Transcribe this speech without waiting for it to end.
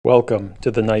Welcome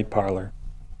to the Night Parlor.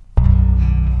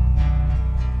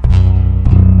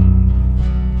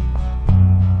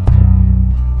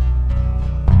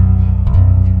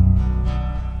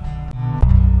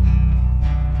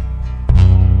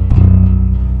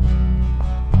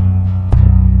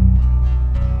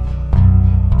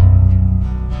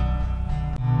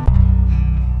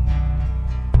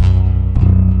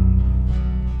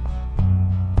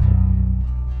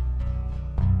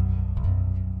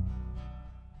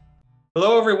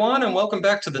 Hello, everyone, and welcome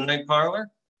back to the Night Parlor.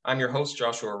 I'm your host,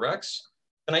 Joshua Rex.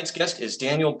 Tonight's guest is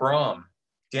Daniel Braum.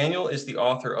 Daniel is the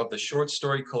author of the short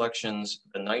story collections,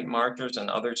 The Night Marchers and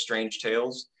Other Strange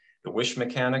Tales, The Wish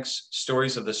Mechanics,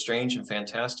 Stories of the Strange and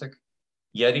Fantastic,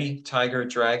 Yeti, Tiger,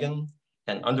 Dragon,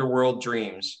 and Underworld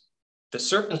Dreams. The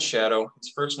Serpent's Shadow,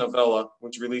 his first novella,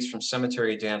 was released from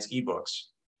Cemetery Dance ebooks.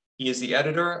 He is the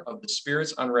editor of the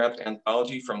Spirits Unwrapped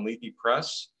anthology from Leafy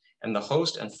Press, and the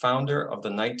host and founder of the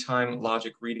Nighttime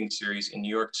Logic reading series in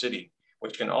New York City,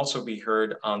 which can also be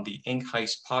heard on the Ink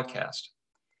Heist podcast.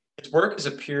 His work has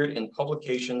appeared in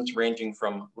publications ranging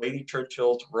from Lady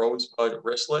Churchill's Rosebud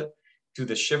Wristlet to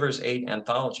the Shivers 8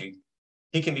 anthology.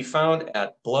 He can be found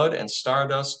at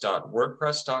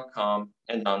bloodandstardust.wordpress.com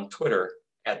and on Twitter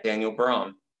at Daniel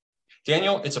Braum.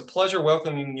 Daniel, it's a pleasure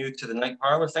welcoming you to the Night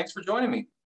Parlor. Thanks for joining me.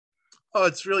 Oh,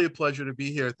 it's really a pleasure to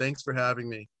be here. Thanks for having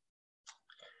me.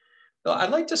 Well,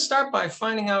 I'd like to start by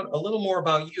finding out a little more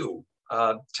about you.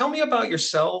 Tell me about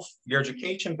yourself, your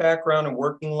education background and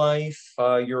working life,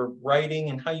 your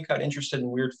writing, and how you got interested in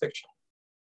weird fiction.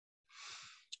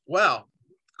 Wow,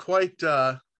 quite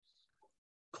a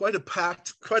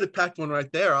packed one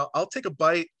right there. I'll take a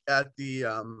bite at the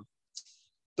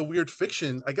weird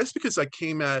fiction. I guess because I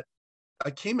came at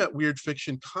weird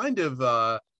fiction kind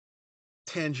of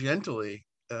tangentially.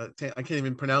 I can't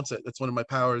even pronounce it. That's one of my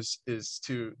powers, is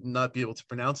to not be able to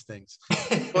pronounce things.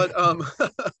 But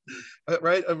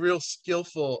right, a real skill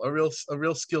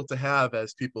to have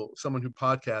as someone who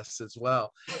podcasts as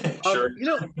well. Sure.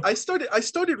 I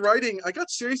started writing. I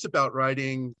got serious about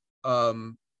writing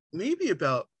maybe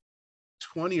about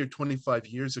 20 or 25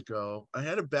 years ago. I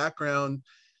had a background.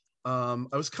 I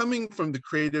was coming from the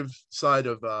creative side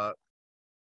of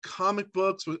comic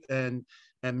books and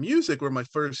music were my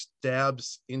first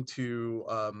dabs into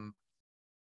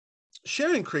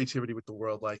sharing creativity with the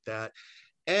world like that.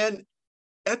 And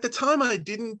at the time, I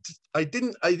didn't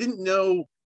know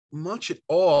much at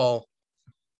all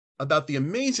about the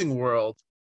amazing world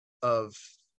of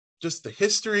just the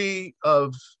history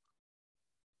of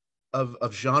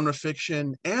genre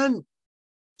fiction and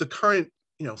the current,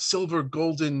 silver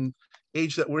golden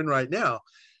age that we're in right now.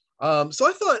 So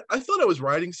I thought I was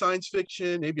writing science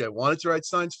fiction. Maybe I wanted to write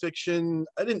science fiction.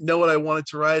 I didn't know what I wanted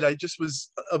to write. I just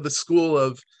was of the school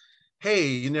of,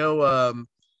 hey,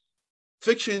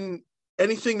 fiction,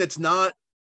 anything that's not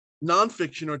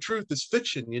nonfiction or truth is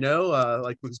fiction.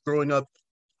 Like was growing up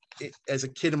as a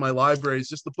kid in my libraries,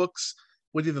 just the books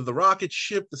with either the rocket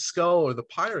ship, the skull, or the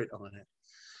pirate on it.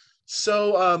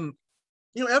 So,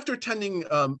 after attending,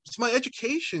 so my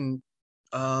education,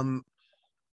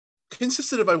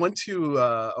 consisted of, I went to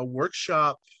a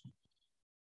workshop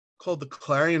called the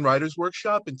Clarion Writers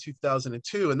Workshop in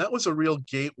 2002, and that was a real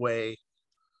gateway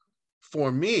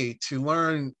for me to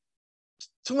learn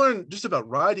just about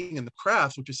writing and the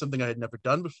craft, which is something I had never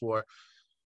done before,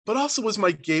 but also was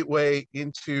my gateway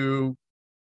into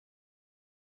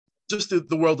just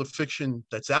the world of fiction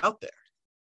that's out there.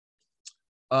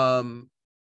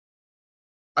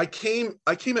 I came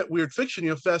at weird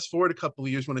fiction, fast forward a couple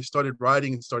of years when I started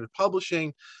writing and started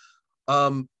publishing.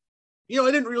 I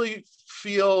didn't really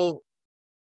feel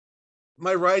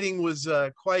my writing was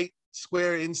quite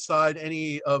square inside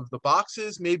any of the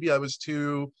boxes. Maybe I was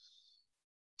too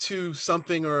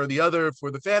something or the other for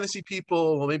the fantasy people,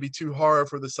 or maybe too horror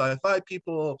for the sci-fi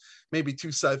people, maybe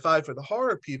too sci-fi for the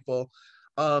horror people.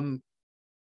 But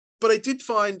I did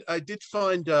find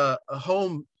a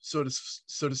home, so to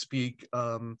speak,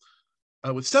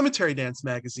 with Cemetery Dance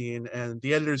magazine, and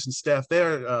the editors and staff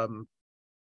there,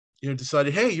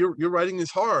 decided, hey, you're writing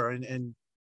this horror, and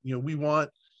we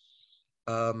want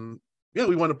to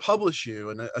publish you,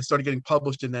 and I started getting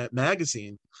published in that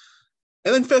magazine.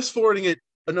 And then fast forwarding it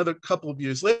another couple of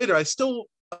years later, I still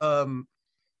didn't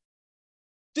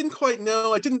quite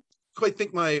know. I didn't quite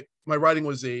think my writing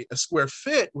was a square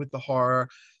fit with the horror.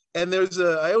 And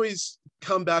I always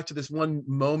come back to this one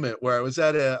moment where I was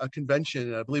at a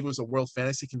convention, I believe it was a World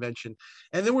Fantasy Convention,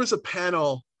 and there was a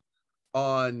panel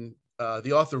on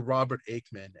the author Robert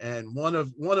Aikman, and one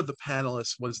of the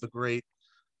panelists was the great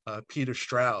Peter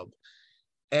Straub.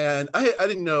 And I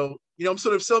didn't know, I'm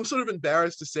sort of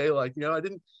embarrassed to say, like,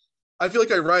 I I feel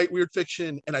like I write weird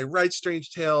fiction and I write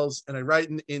strange tales and I write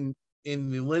in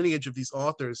the lineage of these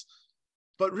authors,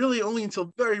 but really only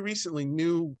until very recently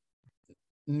knew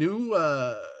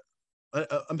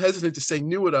I'm hesitant to say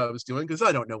knew what I was doing because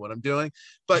I don't know what I'm doing,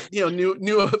 but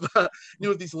knew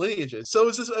of these lineages. So it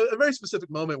was just a very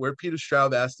specific moment where Peter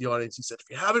Straub asked the audience. He said, "If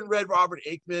you haven't read Robert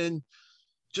Aikman,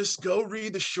 just go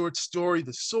read the short story,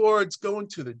 The Swords. Go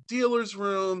into the dealer's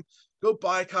room, go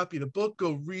buy a copy of the book,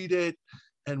 go read it,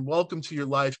 and welcome to your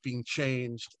life being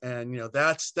changed." And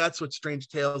that's what strange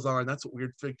tales are, and that's what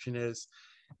weird fiction is.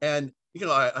 And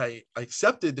I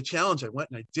accepted the challenge. I went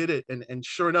and I did it, and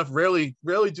sure enough, rarely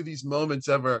do these moments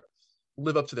ever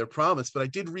live up to their promise. But I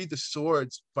did read The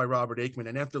Swords by Robert Aikman,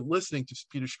 and after listening to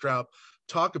Peter Straub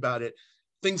talk about it,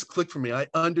 things clicked for me. I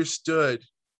understood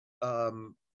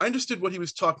what he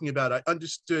was talking about. I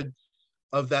understood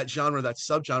of that genre, that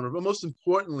subgenre. But most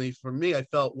importantly for me, I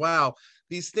felt, wow,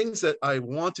 these things that I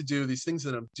want to do, these things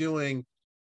that I'm doing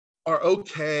are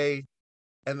okay,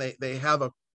 and they have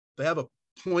a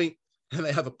point and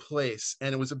they have a place.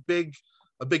 And it was a big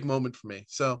moment for me.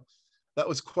 So that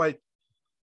was quite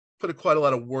a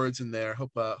lot of words in there.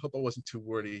 Hope I wasn't too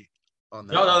wordy on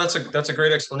that. No, that's a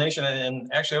great explanation. And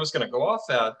actually, I was going to go off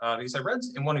that because I read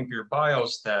in one of your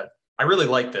bios that I really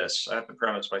like this. I have to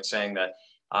premise by saying that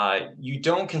you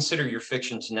don't consider your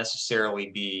fiction to necessarily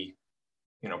be,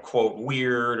 quote,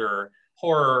 weird or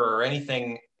horror or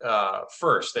anything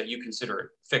first, that you consider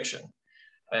it fiction.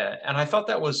 And I thought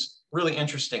that was really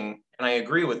interesting. And I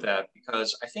agree with that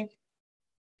because I think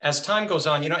as time goes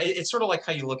on, it's sort of like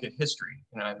how you look at history.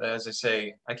 As I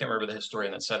say, I can't remember the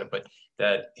historian that said it, but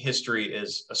that history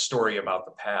is a story about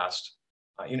the past.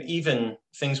 Even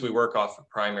things we work off of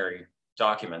primary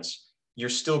documents, you're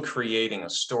still creating a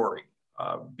story,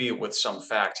 be it with some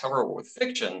facts. However, with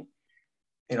fiction,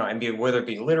 and whether it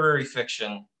be literary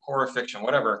fiction, horror fiction,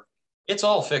 whatever, it's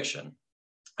all fiction.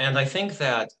 And I think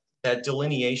that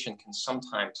delineation can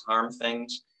sometimes harm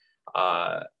things.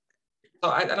 So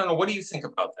I don't know. What do you think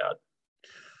about that?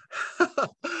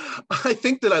 I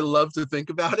think that I love to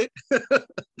think about it.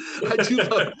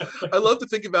 I love to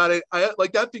think about it. I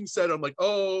like that being said, I'm like,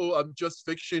 oh, I'm just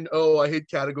fiction. Oh, I hate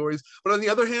categories. But on the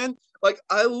other hand, like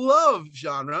I love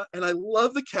genre and I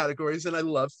love the categories and I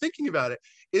love thinking about it.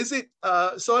 Is it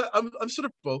so I'm sort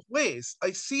of both ways.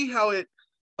 I see how it,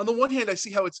 on the one hand, I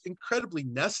see how it's incredibly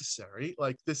necessary.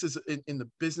 Like this is in the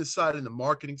business side and the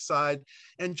marketing side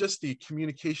and just the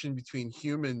communication between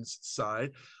humans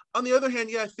side. On the other hand,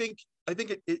 yeah, I think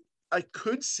I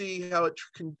could see how it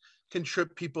can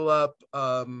trip people up.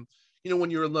 When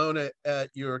you're alone at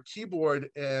your keyboard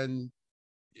and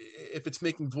if it's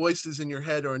making voices in your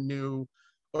head or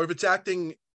or if it's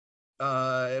acting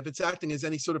as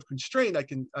any sort of constraint, I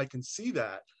can see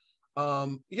that.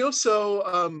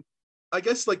 I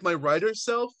guess like my writer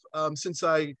self, since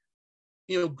I,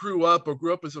 grew up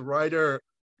as a writer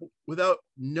without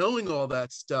knowing all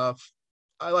that stuff,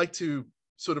 I like to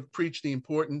sort of preach the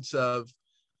importance of,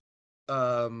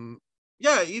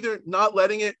 either not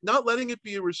letting it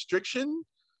be a restriction,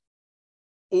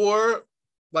 or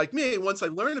like me, once I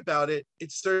learned about it,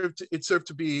 it served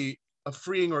to be a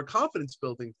freeing or confidence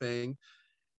building thing.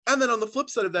 And then on the flip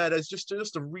side of that, as just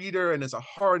a reader and as a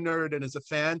horror nerd and as a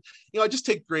fan, I just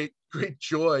take great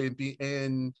joy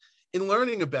in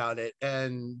learning about it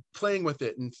and playing with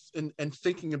it and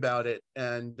thinking about it.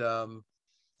 And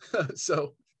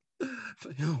so,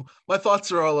 my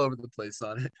thoughts are all over the place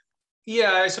on it.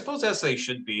 Yeah, I suppose as they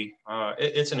should be.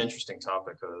 It's an interesting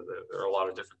topic. There are a lot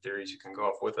of different theories you can go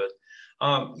off with it.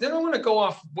 Then I want to go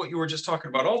off what you were just talking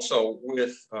about also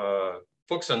with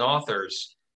books and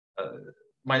authors.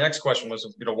 My next question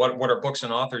was, what are books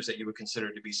and authors that you would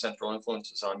consider to be central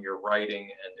influences on your writing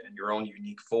and your own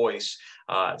unique voice?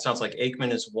 It sounds like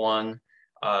Aikman is one.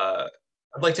 I'd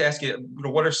like to ask you,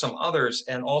 what are some others?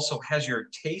 And also, has your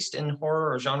taste in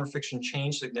horror or genre fiction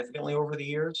changed significantly over the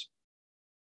years?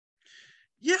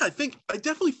 Yeah, I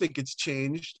definitely think it's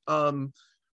changed. I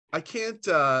can't.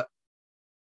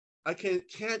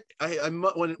 I'm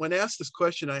when asked this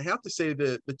question, I have to say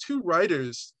that the two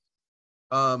writers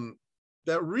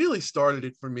that really started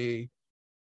it for me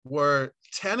were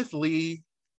Tanith Lee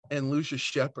and Lucius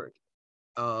Shepard.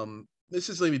 This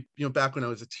is maybe back when I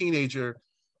was a teenager.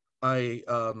 I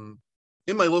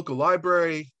in my local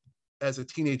library, as a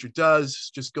teenager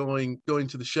does, just going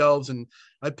to the shelves, and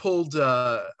I pulled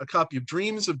a copy of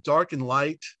Dreams of Dark and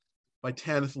Light by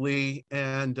Tanith Lee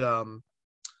and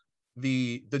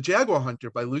the Jaguar Hunter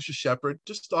by Lucius Shepard,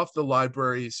 just off the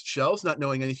library's shelves, not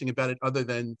knowing anything about it other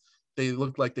than they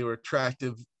looked like they were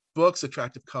attractive books,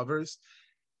 attractive covers.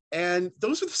 And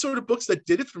those are the sort of books that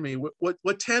did it for me.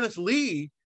 What Tanith Lee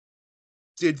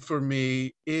did for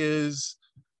me is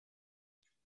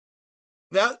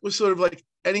that was sort of like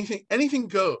anything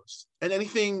goes, and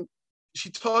anything she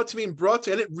taught to me and brought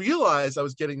to. I didn't realize I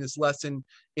was getting this lesson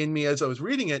in me as I was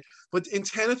reading it, but in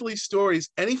Tanith stories,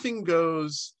 anything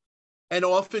goes, and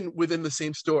often within the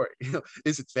same story.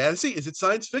 Is it fantasy? Is it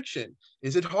science fiction?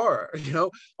 Is it horror?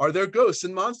 Are there ghosts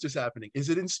and monsters happening? Is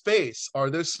it in space? Are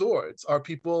there swords? Are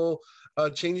people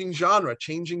changing genre,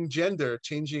 changing gender,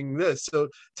 changing this? So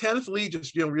Tanith Lee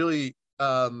just really,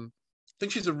 I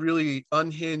think she's a really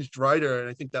unhinged writer, and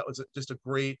I think that was just a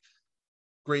great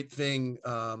thing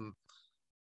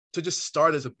to just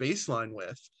start as a baseline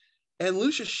with. And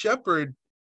Lucius Shepard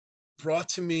brought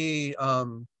to me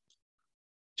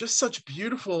just such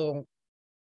beautiful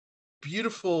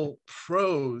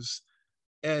prose,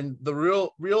 and the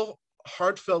real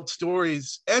heartfelt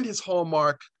stories, and his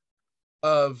hallmark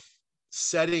of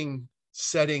setting.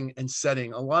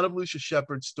 A lot of Lucius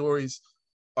Shepard's stories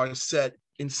are set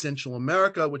in Central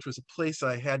America, which was a place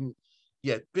I hadn't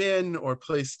yet been, or a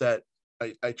place that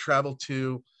I traveled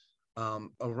to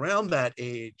around that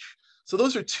age. So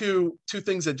those are two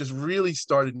things that just really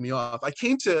started me off. I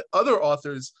came to other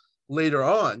authors later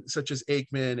on, such as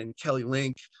Aikman and Kelly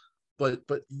Link, but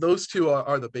those two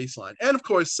are the baseline. And of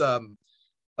course, a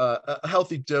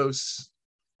healthy dose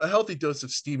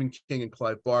of Stephen King and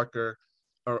Clive Barker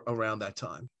around that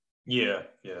time. Yeah.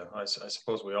 I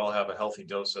suppose we all have a healthy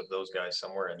dose of those guys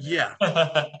somewhere in there.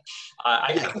 Yeah.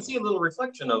 I can see a little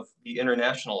reflection of the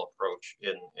international approach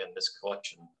in this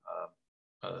collection.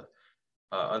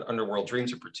 Underworld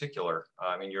Dreams in particular.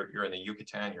 I mean, you're in the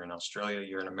Yucatan, you're in Australia,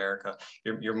 you're in America,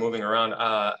 you're moving around.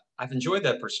 I've enjoyed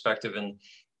that perspective, and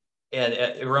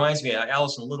it reminds me,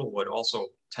 Alison Littlewood also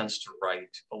tends to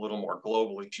write a little more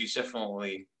globally. She's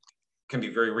definitely can be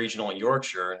very regional in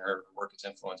Yorkshire, and her work is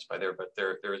influenced by there, but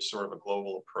there is sort of a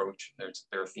global approach. There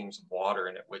are themes of water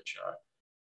in it, which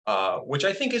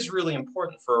I think is really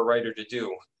important for a writer to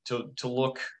do, to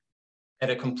look at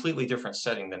a completely different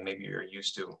setting than maybe you're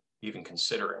used to even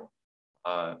considering.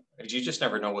 You just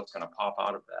never know what's going to pop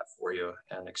out of that for you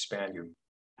and expand you.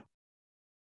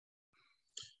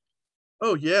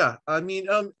 Oh yeah, I mean,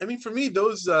 for me,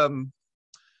 those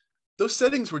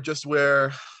settings were just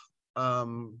where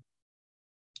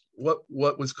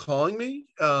what was calling me.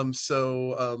 In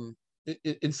some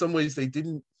ways, they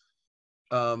didn't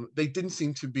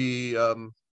seem to be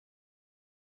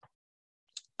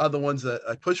other ones that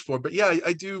I pushed for. But yeah,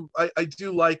 I do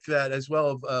like that as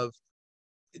well. Of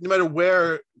no matter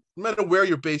where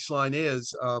your baseline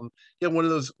is, one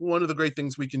of the great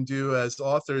things we can do as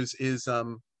authors is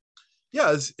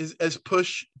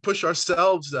push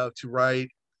ourselves to write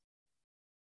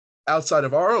outside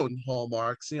of our own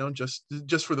hallmarks,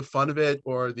 just for the fun of it,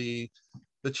 or the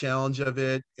challenge of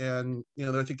it. And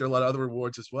I think there are a lot of other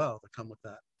rewards as well that come with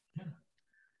that.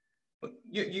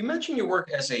 You mentioned your work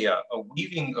as a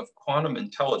weaving of quantum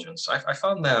intelligence. I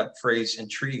found that phrase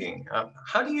intriguing.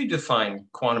 How do you define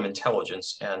quantum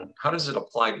intelligence, and how does it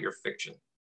apply to your fiction?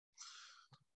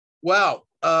 Wow.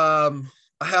 I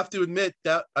have to admit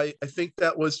that I think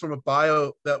that was from a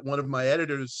bio that one of my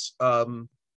editors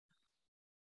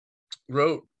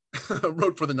wrote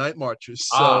for the Night Marchers.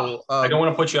 So I don't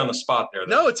want to put you on the spot there,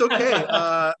 though. No, it's okay.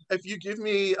 If you give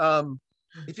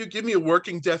me a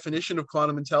working definition of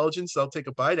quantum intelligence, I'll take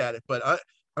a bite at it. But I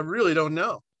really don't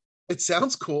know. It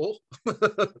sounds cool.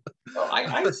 Well,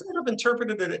 I sort of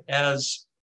interpreted it as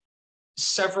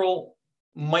several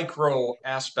micro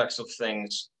aspects of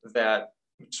things that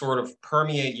sort of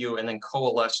permeate you and then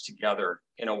coalesce together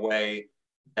in a way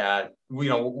that,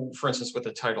 for instance, with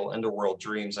the title Underworld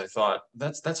Dreams, I thought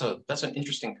that's an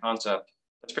interesting concept,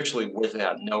 especially with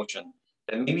that notion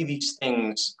that maybe these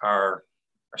things are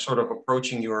sort of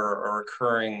approaching you, or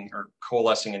occurring or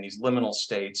coalescing in these liminal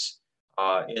states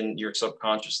in your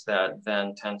subconscious that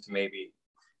then tend to maybe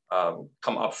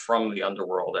come up from the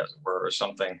underworld, as it were, or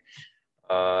something.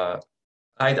 I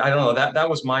don't know, that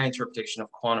was my interpretation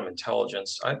of quantum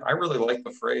intelligence. I really like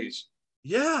the phrase.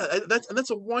 Yeah, that's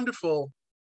a wonderful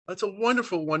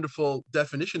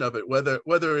definition of it.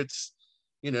 Whether it's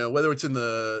in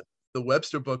the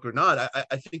Webster book or not,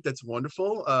 I think that's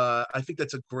wonderful. I think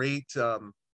that's a great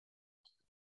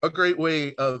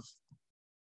way of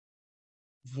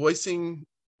voicing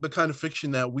the kind of fiction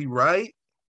that we write,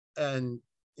 and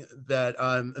that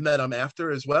I'm after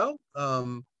as well.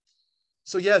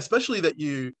 So yeah, especially that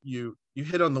you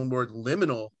hit on the word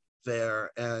liminal there,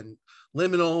 and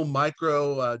liminal,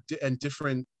 micro, and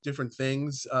different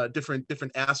things,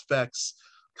 different aspects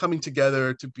coming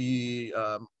together to be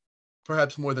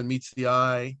perhaps more than meets the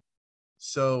eye.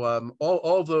 So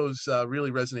all of those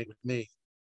really resonate with me.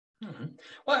 Mhm.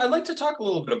 Well, I'd like to talk a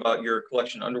little bit about your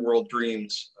collection, Underworld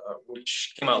Dreams,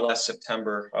 which came out last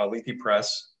September, Lethe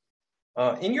Press.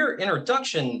 In your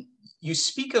introduction, you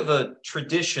speak of a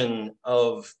tradition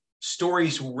of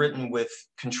stories written with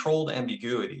controlled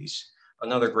ambiguities,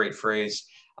 another great phrase.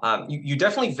 You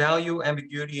definitely value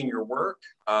ambiguity in your work,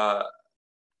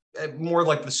 more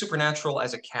like the supernatural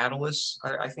as a catalyst,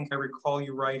 I think I recall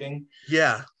you writing.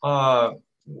 Yeah. Uh,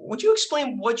 would you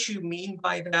explain what you mean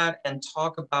by that and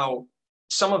talk about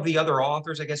some of the other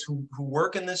authors, I guess, who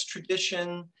work in this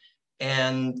tradition?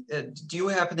 And do you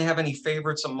happen to have any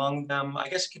favorites among them? I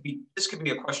guess this could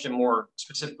be a question more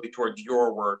specifically towards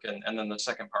your work, and then the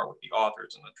second part would be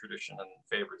authors and the tradition, and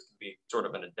favorites could be sort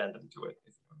of an addendum to it.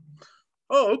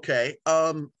 Oh, okay.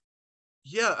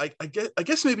 Yeah, I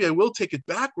guess maybe I will take it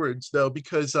backwards though,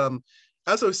 because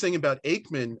as I was saying about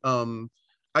Aikman,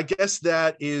 I guess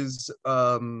that is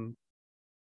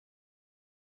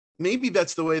maybe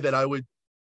that's the way that I would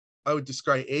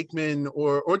describe Aikman,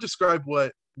 or describe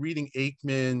what reading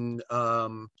Aikman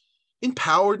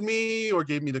empowered me or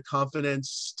gave me the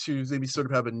confidence to maybe sort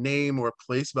of have a name or a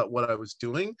place about what I was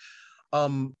doing.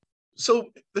 Um, so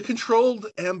the controlled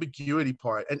ambiguity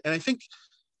part, and I think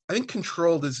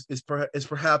controlled is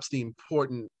perhaps the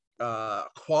important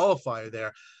qualifier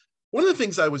there. One of the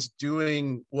things I was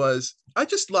doing was I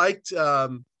just liked, yeah,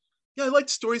 I liked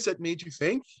stories that made you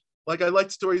think. Like I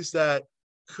liked stories that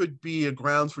could be a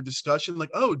grounds for discussion.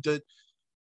 Like, oh, did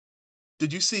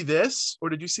you see this or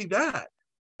did you see that?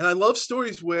 And I love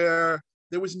stories where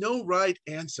there was no right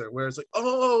answer. Where it's like,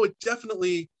 oh, it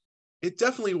definitely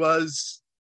was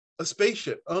a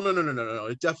spaceship. Oh no.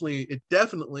 It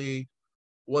definitely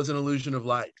was an illusion of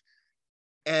light.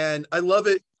 And I love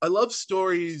it. I love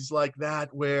stories like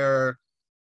that where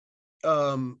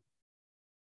um,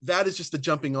 that is just the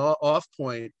jumping off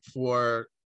point for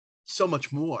so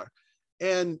much more.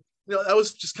 And that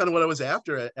was just kind of what I was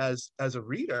after as a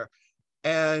reader.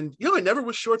 And I never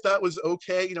was sure if that was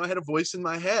okay. I had a voice in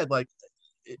my head like,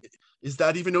 is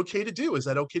that even okay to do? Is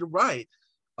that okay to write?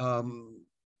 Um,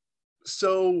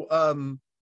 so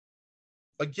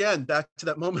again, back to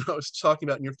that moment I was talking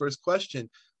about in your first question,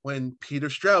 when Peter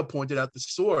Stroud pointed out the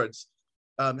swords.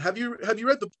 Have you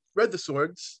read the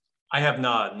swords? I have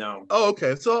not, no. Oh,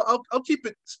 okay. So I'll keep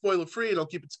it spoiler free, and I'll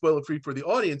keep it spoiler free for the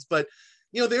audience. But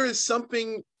there is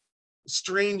something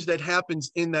strange that happens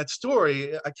in that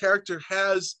story. A character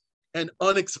has an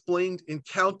unexplained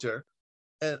encounter,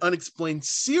 an unexplained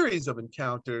series of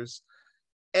encounters,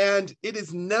 and it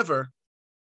is never,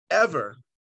 ever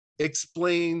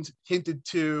explained, hinted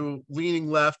to, leaning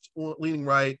left, leaning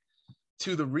right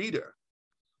to the reader.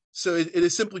 So it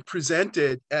is simply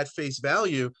presented at face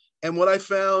value. And what I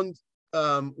found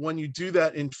when you do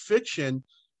that in fiction,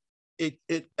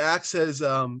 it acts as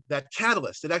that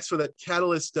catalyst. It acts for that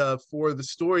catalyst for the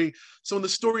story. So when the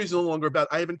story is no longer about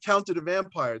I have encountered a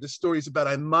vampire, the story is about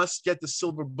I must get the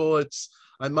silver bullets,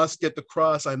 I must get the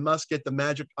cross, I must get the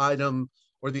magic item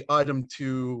or the item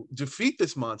to defeat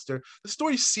this monster. The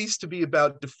story ceased to be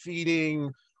about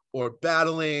defeating or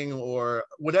battling or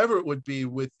whatever it would be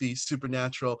with the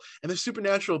supernatural, and the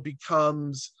supernatural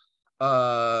becomes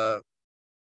the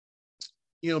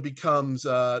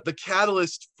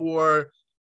catalyst for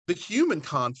the human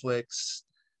conflicts,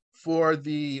 for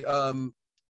the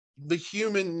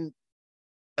human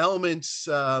elements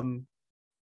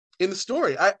in the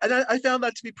story. I found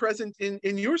that to be present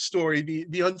in your story,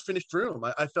 the unfinished room.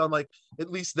 I found like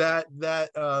at least that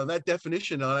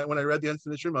definition on it when I read the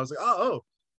unfinished room. I was like, oh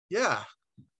yeah,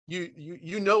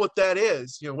 you know what that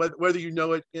is. Whether you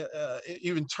know it,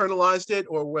 you internalized it,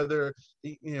 or whether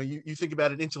you think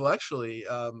about it intellectually.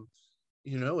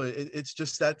 It's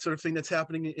just that sort of thing that's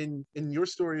happening in your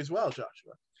story as well,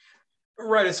 Joshua.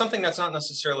 Right, it's something that's not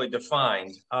necessarily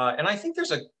defined, and I think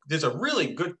there's a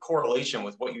really good correlation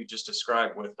with what you just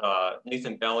described with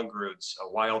Nathan Ballingrud's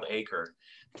Wild Acre,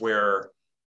 where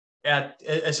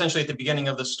essentially at the beginning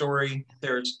of the story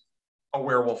there's a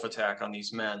werewolf attack on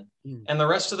these men, and the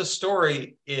rest of the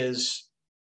story is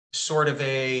sort of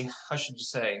how should you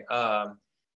say,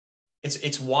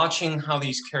 it's watching how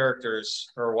these characters,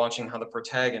 or watching how the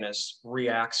protagonist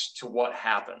reacts to what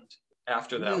happened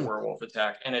after that werewolf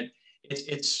attack, and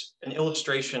it's an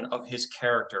illustration of his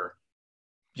character,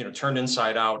 turned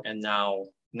inside out, and now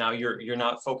you're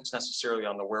not focused necessarily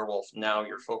on the werewolf. Now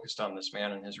you're focused on this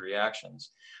man and his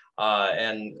reactions.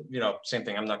 And same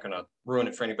thing. I'm not going to ruin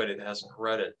it for anybody that hasn't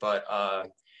read it, but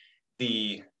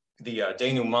the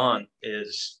denouement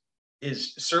is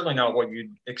certainly not what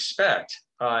you'd expect.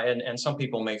 And some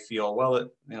people may feel, well,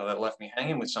 that left me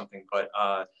hanging with something, but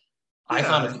I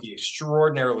found it Yeah. to be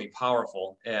extraordinarily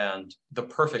powerful and the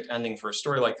perfect ending for a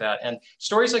story like that. And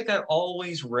stories like that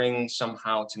always ring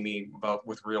somehow to me about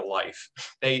with real life.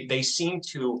 They seem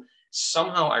to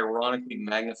somehow ironically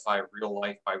magnify real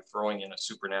life by throwing in a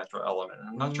supernatural element. And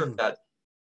Mm.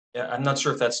 I'm not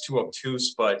sure if that's too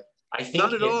obtuse, but I Not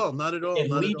think at all. Not at all. it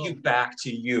Not at leads all. you back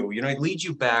to you. You know, it leads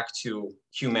you back to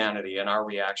humanity and our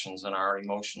reactions and our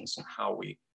emotions and how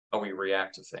we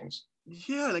react to things.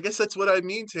 Yeah, and I guess that's what I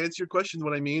mean. To answer your question,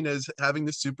 what I mean is having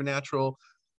the supernatural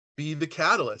be the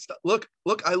catalyst. Look,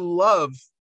 I love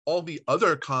all the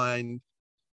other kind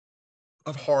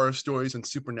of horror stories and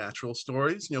supernatural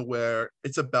stories, where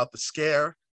it's about the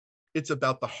scare, it's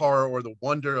about the horror or the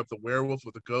wonder of the werewolf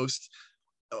or the ghost,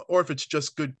 or if it's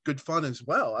just good fun as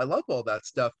well. I love all that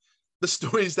stuff. The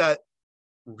stories that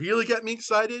really get me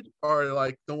excited are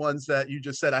like the ones that you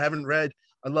just said. I haven't read.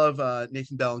 I love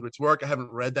Nathan Ballinger's work. I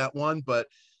haven't read that one, but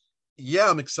yeah,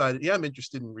 I'm excited. Yeah, I'm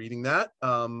interested in reading that.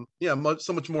 Yeah,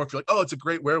 so much more if you're like, oh, it's a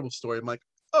great werewolf story. I'm like,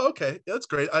 oh, okay, yeah, that's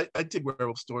great. I dig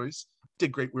werewolf stories.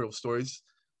 Did great werewolf stories.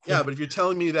 Yeah, but if you're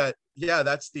telling me that, yeah,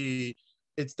 that's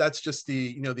just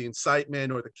the the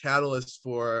incitement or the catalyst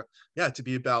for, yeah, to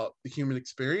be about the human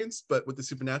experience, but with the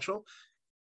supernatural.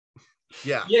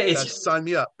 Yeah, Yeah, that's sign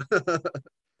me up.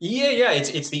 yeah,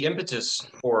 it's the impetus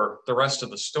for the rest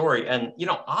of the story. And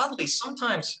oddly,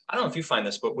 sometimes I don't know if you find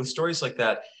this, but with stories like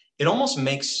that, it almost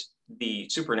makes the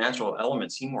supernatural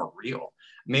element seem more real.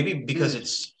 Maybe because Mm.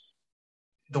 it's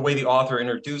the way the author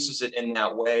introduces it in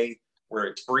that way, where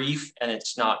it's brief and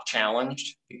it's not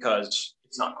challenged because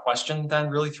it's not questioned then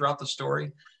really throughout the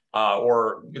story.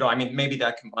 Or I mean, maybe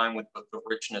that combined with the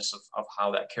richness of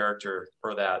how that character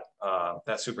or that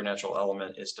supernatural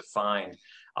element is defined,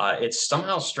 it's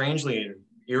somehow strangely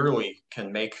eerily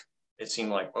can make it seem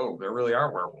like, oh, there really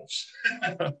are werewolves.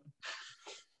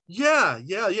 Yeah.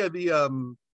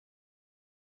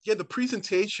 The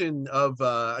presentation of,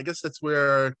 I guess that's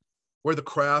where the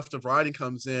craft of writing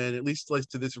comes in, at least like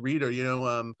to this reader.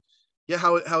 Yeah,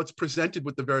 how it's presented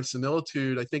with the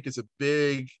verisimilitude, I think, is a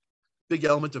big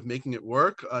element of making it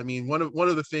work. I mean, one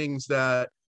of the things that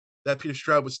Peter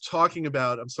Straub was talking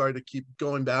about. I'm sorry to keep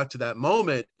going back to that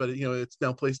moment, but it's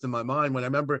now placed in my mind. When I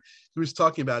remember he was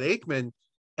talking about Aikman,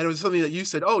 and it was something that you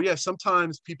said, oh yeah,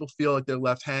 sometimes people feel like they're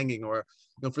left hanging, or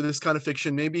for this kind of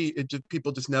fiction, maybe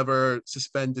people just never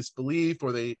suspend disbelief,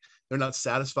 or they're not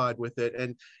satisfied with it.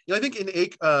 And I think in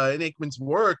Aikman's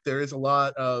work, there are a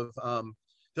lot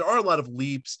of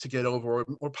leaps to get over,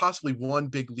 or possibly one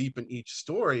big leap in each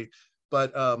story.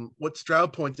 But what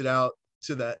Stroud pointed out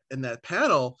to that in that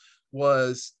panel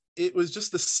was, it was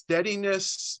just the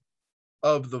steadiness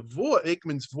of the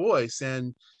Aikman's voice,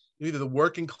 and either the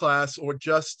working class or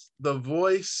just the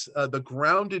voice, the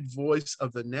grounded voice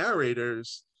of the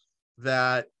narrators,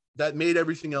 that made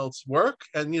everything else work.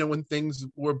 And when things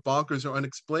were bonkers or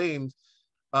unexplained,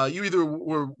 you either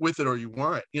were with it or you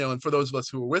weren't. And for those of us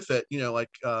who were with it,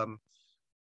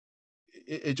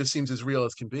 it just seems as real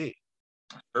as can be.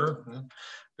 Sure.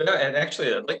 Yeah, and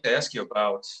actually, I'd like to ask you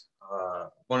about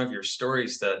one of your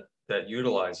stories that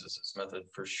utilizes this method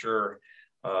for sure.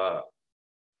 Uh,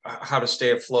 How to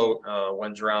Stay Afloat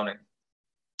When Drowning,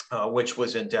 which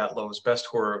was in Datlow's Best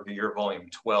Horror of the Year, Volume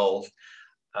 12,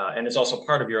 and it's also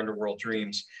part of your Underworld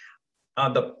Dreams.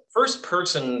 The first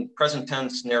person present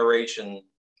tense narration,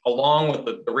 along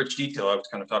with the rich detail I was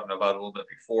kind of talking about a little bit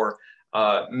before,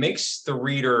 makes the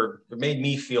reader, it made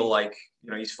me feel like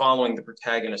he's following the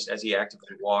protagonist as he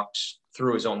actively walks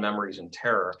through his own memories and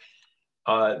terror.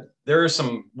 There are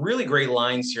some really great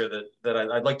lines here that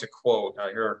I'd like to quote.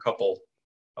 Here are a couple.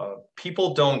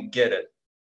 People don't get it.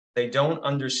 They don't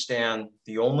understand.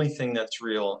 The only thing that's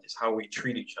real is how we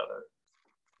treat each other.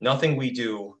 Nothing we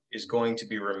do is going to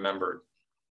be remembered.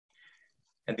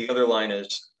 And the other line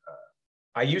is,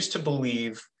 I used to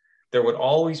believe there would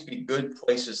always be good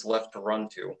places left to run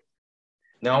to.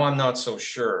 Now I'm not so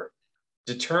sure.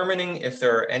 Determining if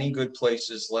there are any good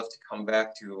places left to come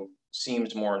back to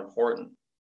seems more important.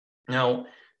 Now,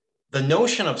 the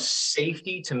notion of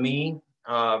safety to me,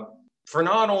 for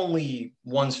not only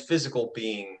one's physical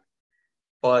being,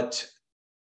 but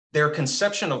their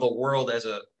conception of the world as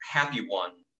a happy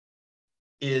one,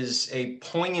 is a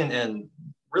poignant and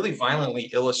really violently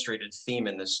illustrated theme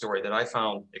in this story that I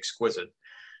found exquisite.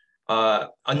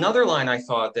 Another line I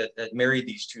thought that married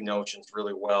these two notions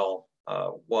really well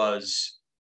was,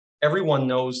 everyone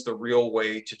knows the real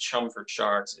way to chum for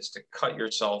sharks is to cut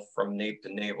yourself from nape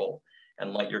to navel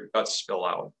and let your guts spill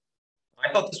out.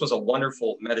 I thought this was a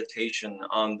wonderful meditation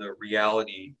on the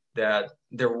reality that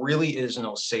there really is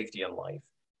no safety in life,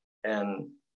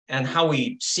 and how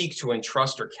we seek to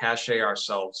entrust or cachet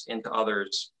ourselves into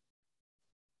others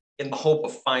in the hope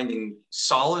of finding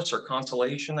solace or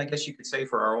consolation, I guess you could say,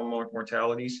 for our own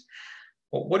mortalities.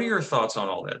 Well, what are your thoughts on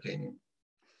all that, Daniel?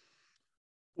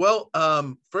 Well,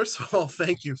 first of all,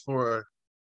 thank you for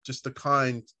just the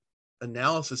kind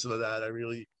analysis of that. I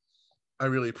really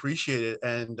appreciate it.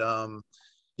 And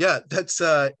yeah, that's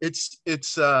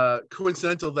it's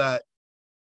coincidental that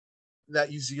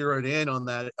you zeroed in on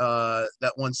that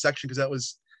one section, because I'm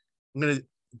going to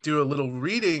do a little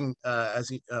reading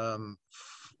as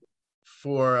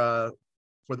for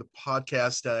the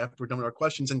podcast after we're done with our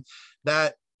questions, and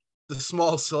that the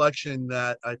small selection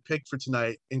that I picked for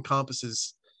tonight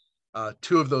encompasses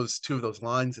two of those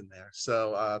lines in there.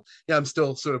 So yeah, I'm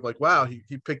still sort of like, wow, he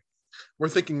picked. We're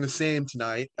thinking the same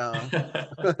tonight. As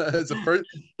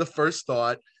the first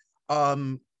thought.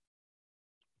 Um,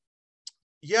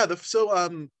 yeah,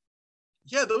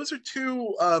 yeah, those are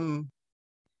two.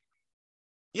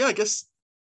 Yeah, I guess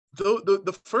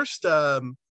the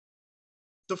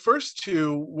first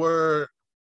two were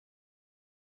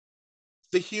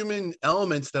the human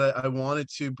elements that I wanted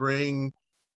to bring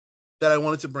out, that I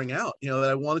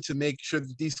wanted to make sure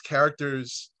that these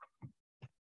characters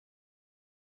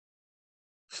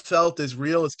felt as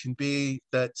real as can be,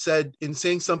 that said, in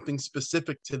saying something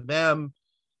specific to them,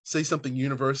 say something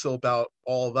universal about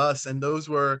all of us. And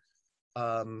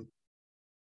um,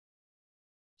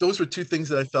 those were two things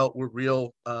that I felt were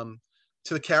real to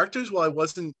the characters.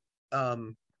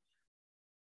 Um,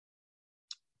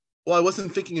 I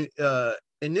wasn't thinking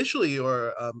initially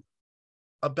or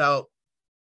about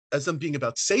as them being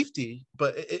about safety,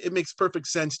 but it makes perfect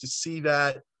sense to see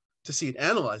it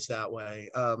analyzed that way.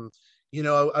 I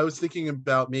was thinking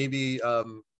about maybe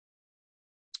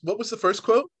what was the first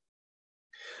quote?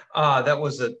 That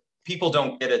was people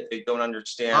don't get it. They don't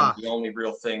understand. Ah, The only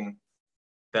real thing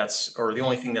the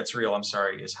only thing that's real, I'm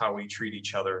sorry, is how we treat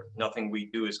each other. Nothing we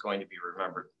do is going to be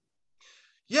remembered.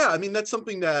 yeah. I mean, that's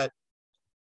something that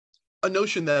a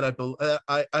notion that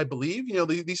I believe.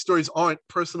 These stories aren't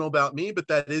personal about me, but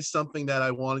that is something that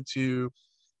I wanted to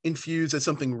infuse as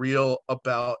something real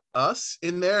about us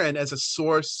in there, and as a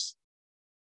source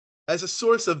of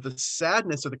the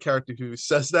sadness of the character who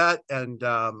says that, and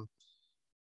the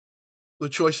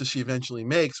choices she eventually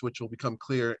makes, which will become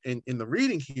clear in the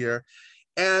reading here.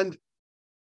 And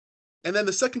then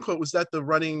the second quote was that the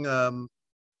running,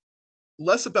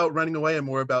 less about running away and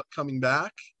more about coming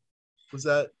back. Was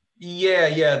that?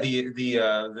 Yeah.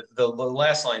 The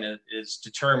last line is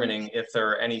determining if there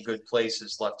are any good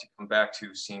places left to come back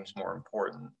to seems more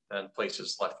important than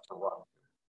places left to run.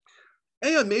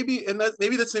 And maybe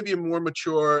that's maybe a more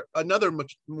mature, another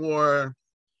much more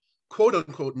quote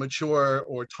unquote mature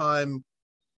or time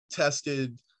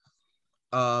tested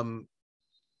thought,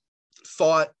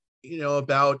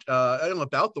 about I don't know,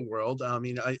 about the world. I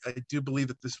mean, I do believe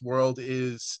that this world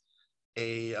is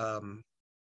a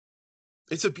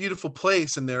it's a beautiful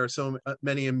place, and there are so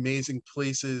many amazing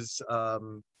places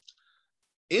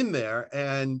in there.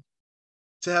 And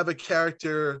to have a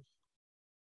character,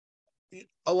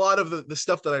 a lot of the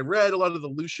stuff that I read, a lot of the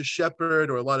Lucia Shepherd,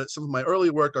 or a lot of some of my early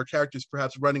work, are characters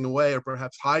perhaps running away or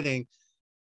perhaps hiding.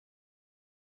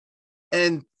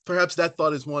 And perhaps that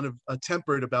thought is one of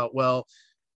tempered about, well,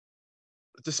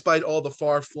 despite all the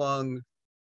far-flung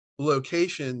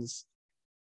locations,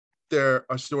 there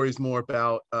are stories more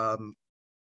about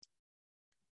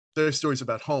there are stories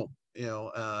about home,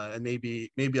 and maybe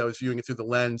I was viewing it through the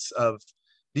lens of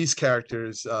these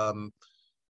characters.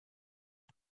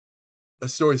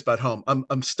 Stories about home.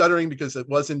 I'm stuttering because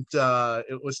wasn't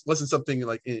something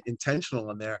like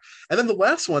intentional in there. And then the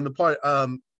last one, the part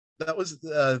that was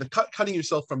the cutting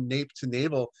yourself from nape to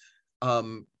navel.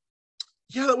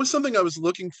 Yeah, that was something I was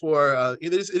looking for.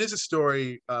 It is a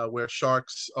story where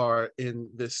sharks are in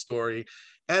this story,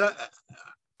 and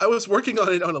I was working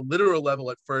on it on a literal level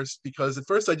at first, because at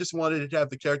first I just wanted to have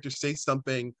the character say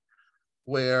something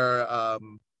where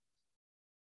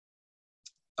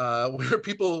where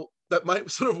people that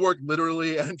might sort of work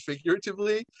literally and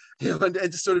figuratively, and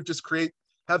just sort of just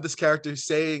have this character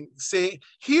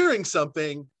hearing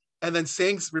something and then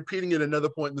repeating it at another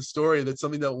point in the story. That's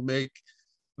something that will make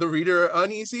the reader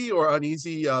uneasy,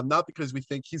 not because we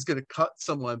think he's going to cut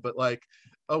someone, but like,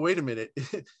 oh, wait a minute,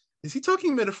 is he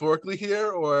talking metaphorically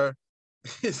here, or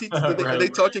are they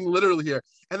Right. talking literally here?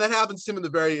 And that happens to him in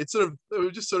the it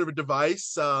was just sort of a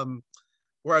device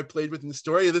where I played within the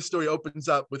story. This story opens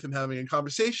up with him having a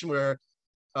conversation where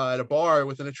at a bar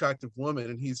with an attractive woman,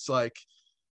 and he's like,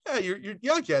 "Yeah,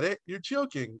 yeah, I get it. You're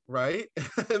joking, right?"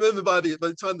 And then by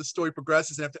the time the story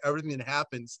progresses, and after everything that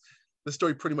happens, the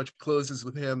story pretty much closes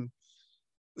with him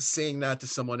saying that to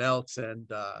someone else. And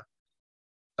I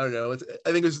don't know.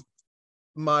 I think it was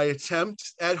my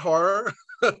attempt at horror.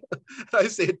 I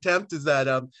say attempt is that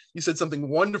you said something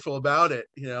wonderful about it,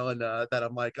 and that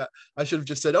I'm like, I should have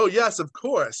just said, oh yes, of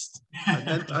course.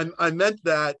 I meant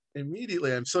that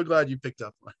immediately. I'm so glad you picked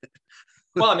up on it.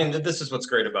 Well, I mean, this is what's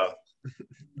great about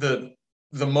the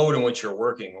mode in which you're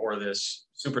working, or this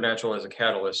supernatural as a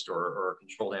catalyst, or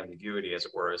controlled ambiguity, as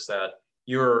it were, is that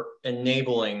you're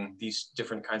enabling these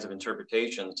different kinds of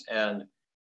interpretations. And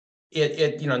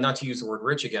it not to use the word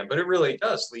rich again, but it really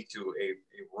does lead to a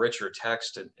richer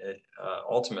text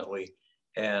ultimately.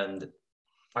 And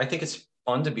I think it's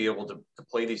fun to be able to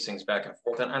play these things back and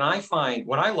forth. And I find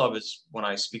what I love is when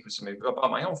I speak with somebody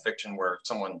about my own fiction, where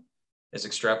someone is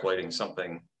extrapolating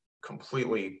something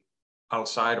completely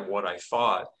outside of what I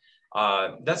thought.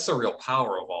 That's the real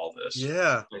power of all this.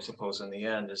 Yeah. I suppose in the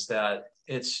end is that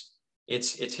it's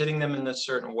hitting them in a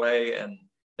certain way, and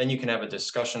then you can have a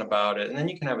discussion about it, and then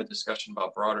you can have a discussion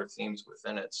about broader themes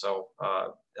within it. So,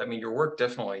 I mean, your work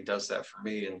definitely does that for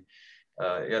me. And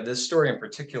yeah, this story in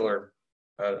particular,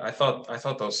 I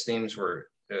thought those themes were,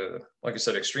 like I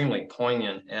said, extremely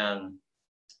poignant. And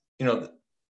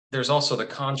there's also the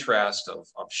contrast of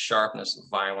sharpness, of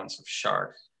violence of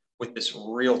Shark, with this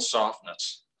real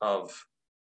softness of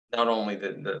not only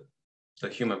the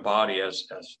human body as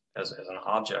an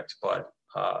object, but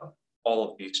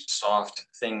all of these soft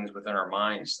things within our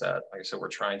minds that, like I said, we're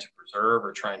trying to preserve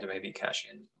or trying to maybe cash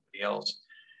in somebody else.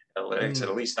 Like I said,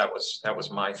 at least that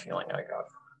was my feeling I got.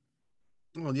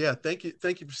 Well, yeah, thank you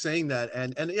for saying that,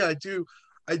 and yeah, I do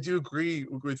agree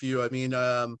with you. I mean,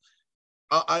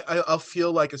 I'll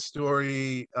feel like a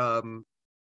story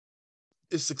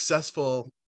is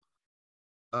successful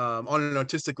on an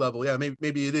artistic level. Yeah,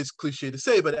 maybe it is cliche to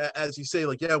say, but as you say,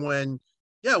 like, when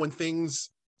things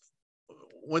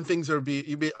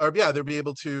they're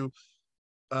able to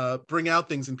bring out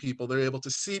things in people.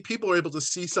 People are able to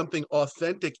see something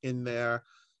authentic in there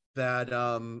that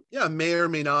may or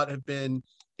may not have been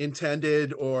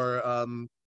intended, or I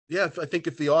think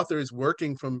if the author is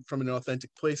working from an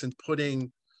authentic place and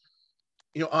putting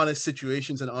honest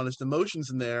situations and honest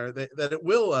emotions in there, that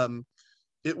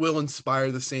it will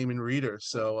inspire the same in readers.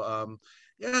 So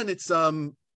and it's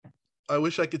I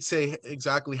wish I could say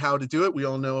exactly how to do it. We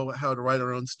all know how to write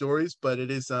our own stories, but it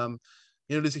is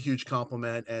it is a huge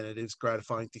compliment, and it is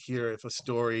gratifying to hear if a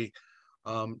story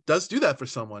does do that for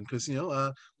someone. Because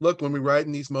look, when we write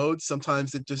in these modes,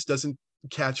 sometimes it just doesn't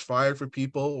catch fire for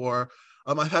people, or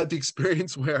I've had the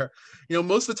experience where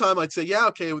most of the time I'd say, yeah,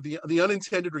 okay, with the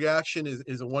unintended reaction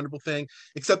is a wonderful thing,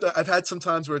 except that I've had some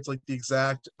times where it's like the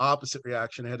exact opposite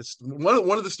reaction. I had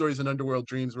one of the stories in Underworld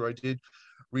Dreams where I did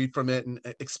read from it and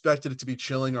expected it to be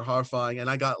chilling or horrifying, and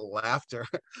I got laughter.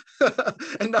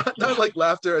 And not like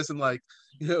laughter as in like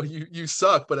you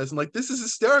suck, but as in like, this is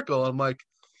hysterical. I'm like,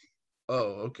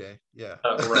 oh, okay, yeah.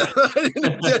 Right. I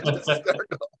didn't intend it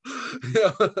hysterical.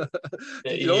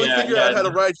 You can only figure out how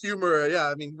to write humor. Yeah,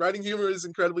 I mean, writing humor is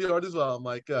incredibly hard as well. I'm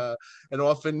like, and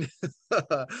often,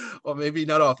 or maybe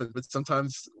not often, but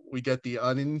sometimes we get the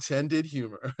unintended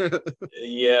humor.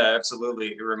 Yeah,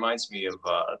 absolutely. It reminds me of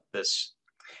this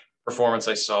performance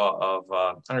I saw of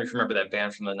I don't know if you remember that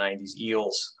band from the '90s,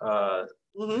 Eels.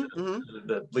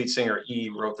 The lead singer, he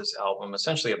wrote this album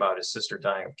essentially about his sister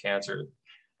dying of cancer.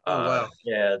 Oh wow!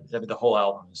 Yeah, the whole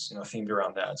album is themed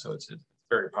around that, so it's a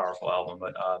very powerful album.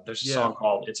 But there's a song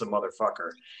called "It's a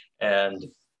Motherfucker," and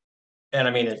I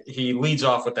mean, he leads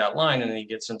off with that line, and then he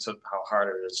gets into how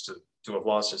hard it is to have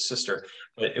lost his sister.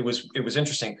 But it was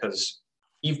interesting because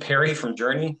Eve Perry from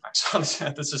Journey, I saw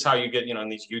this is how you get in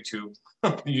these YouTube.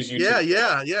 Use YouTube.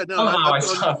 Yeah. No, somehow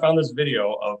I found this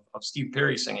video of Steve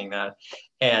Perry singing that,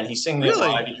 and he's singing it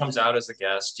live. He comes out as a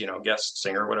guest, guest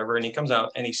singer, whatever, and he comes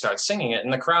out and he starts singing it,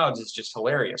 and the crowd is just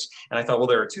hilarious. And I thought, well,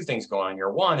 there are two things going on here.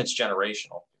 One, it's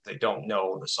generational. They don't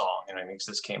know the song, I mean, because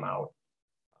this came out,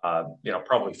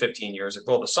 probably 15 years ago.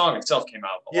 Well, the song itself came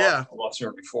out a lot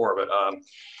sooner before, but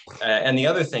and the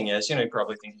other thing is, you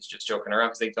probably think he's just joking around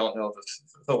because they don't know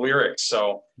the lyrics.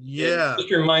 So it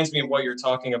just reminds me of what you're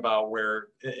talking about, where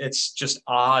it's just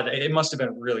odd. It must have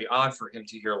been really odd for him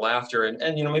to hear laughter,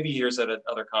 and maybe he hears that at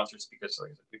other concerts because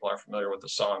people aren't familiar with the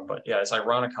song. But yeah, it's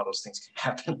ironic how those things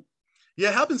can happen. Yeah,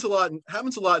 it happens a lot.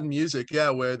 Happens a lot in music. Yeah,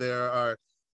 where there are,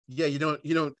 you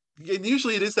don't. And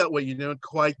usually it is that way. You don't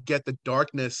quite get the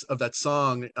darkness of that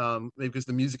song, maybe because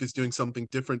the music is doing something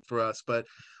different for us. But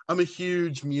I'm a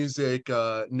huge music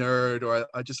nerd, or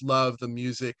I just love the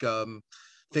music,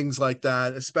 things like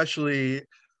that, especially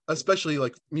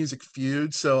like music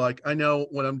feuds. So like, I know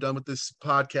when I'm done with this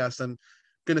podcast, I'm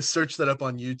gonna search that up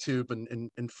on YouTube and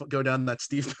go down that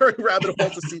Steve Perry rabbit hole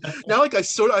to see. Now, like, I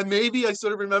sort of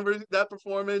remember that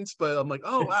performance, but I'm like,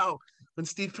 oh wow. when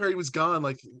Steve Perry was gone,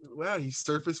 like, wow, he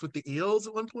surfaced with the eels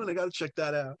at one point. I got to check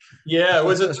that out. Yeah, it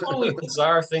was a totally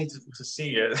bizarre thing to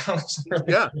see. It was really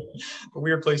Yeah, a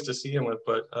weird place to see him with,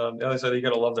 but as I said, you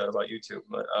gotta love that about YouTube.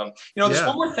 But there's yeah.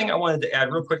 one more thing I wanted to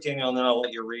add real quick, Daniel, and then I'll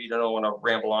let you read. I don't want to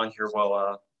ramble on here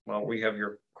while we have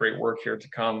your great work here to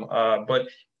come. But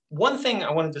one thing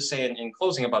I wanted to say in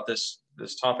closing about this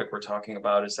topic we're talking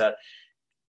about is that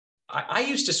I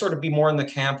used to sort of be more in the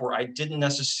camp where I didn't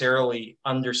necessarily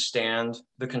understand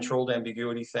the controlled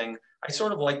ambiguity thing. I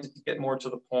sort of liked it to get more to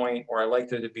the point, or I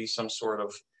liked it to be some sort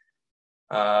of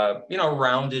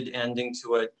rounded ending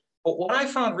to it. But what I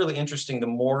found really interesting, the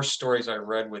more stories I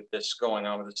read with this going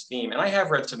on with this theme, and I have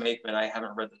read Tim Aikman, I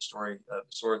haven't read the story of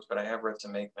Swords, but I have read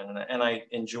Tim Aikman, and I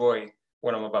enjoy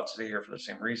what I'm about to say here for the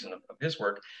same reason of his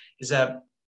work, is that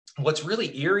what's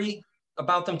really eerie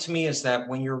about them to me is that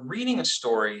when you're reading a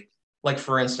story, like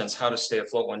for instance, How to Stay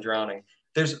Afloat When Drowning,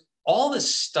 there's all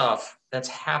this stuff that's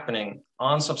happening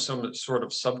on some sort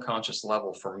of subconscious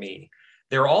level for me.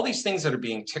 There are all these things that are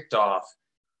being ticked off,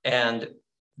 and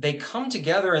they come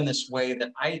together in this way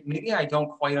that I don't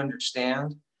quite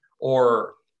understand,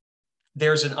 or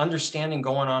there's an understanding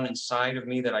going on inside of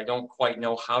me that I don't quite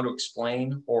know how to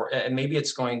explain, or and maybe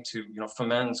it's going to,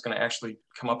 foment, it's going to actually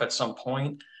come up at some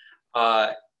point. Uh,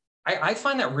 I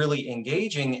find that really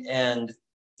engaging and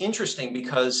interesting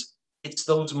because it's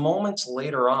those moments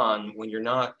later on when you're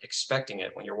not expecting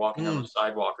it, when you're walking down the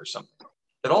sidewalk or something,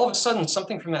 that all of a sudden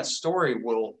something from that story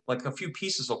will, like a few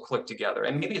pieces will click together.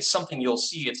 And maybe it's something you'll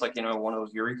see. It's like, one of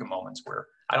those eureka moments where,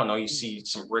 I don't know, you see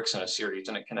some bricks in a series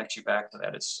and it connects you back to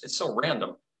that. It's so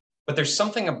random. But there's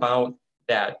something about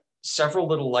that several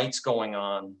little lights going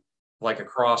on, like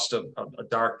across a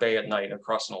dark bay at night,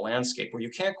 across in a landscape where you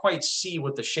can't quite see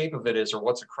what the shape of it is or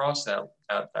what's across that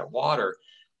water.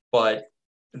 But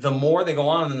the more they go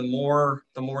on and the more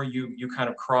you kind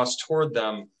of cross toward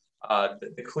them,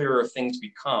 the clearer things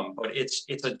become. But it's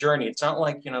a journey. It's not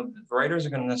like, the writers are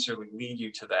going to necessarily lead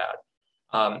you to that.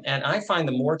 And I find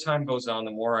the more time goes on,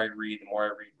 the more I read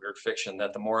weird fiction,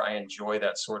 that the more I enjoy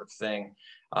that sort of thing.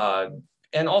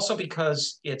 And also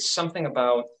because it's something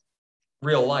about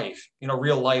real life.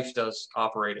 Real life does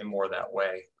operate in more that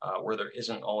way, where there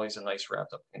isn't always a nice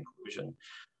wrapped up conclusion.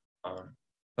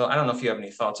 Well, I don't know if you have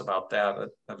any thoughts about that, but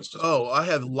that was just. Oh, I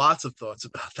have lots of thoughts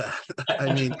about that.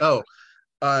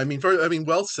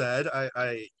 Well said.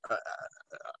 I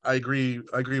agree.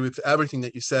 I agree with everything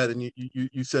that you said, and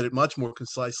you said it much more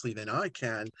concisely than I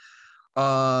can.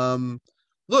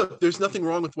 Look, there's nothing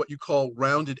wrong with what you call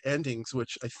rounded endings,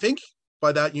 which I think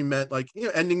by that you meant like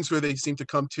endings where they seem to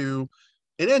come to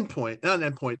an endpoint, not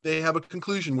an endpoint. They have a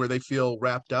conclusion where they feel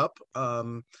wrapped up.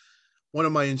 One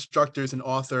of my instructors and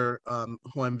author,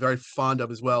 who I'm very fond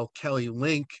of as well, Kelly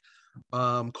Link,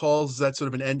 calls that sort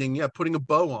of an ending, putting a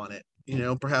bow on it.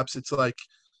 Perhaps it's like,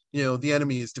 the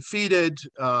enemy is defeated,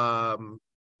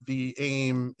 the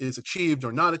aim is achieved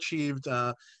or not achieved,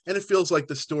 and it feels like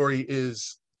the story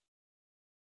is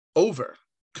over,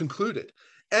 concluded.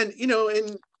 And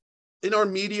in our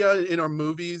media, in our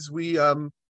movies, we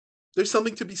there's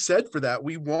something to be said for that.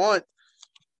 We want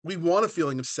a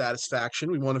feeling of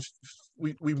satisfaction.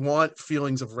 We want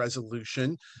feelings of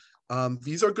resolution.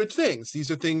 These are good things. These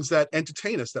are things that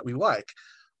entertain us, that we like.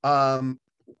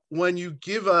 When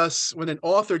an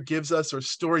author gives us, or a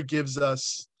story gives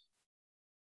us,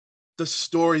 the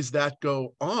stories that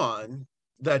go on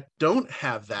that don't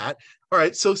have that, all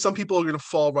right, so some people are going to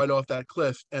fall right off that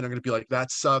cliff and are going to be like,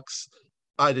 that sucks.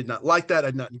 I did not like that. I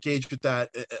did not engage with that.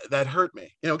 That hurt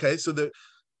me. Okay, so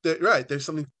right, there's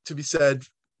something to be said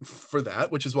for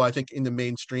that, which is why I think in the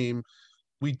mainstream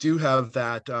we do have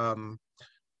that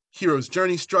hero's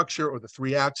journey structure, or the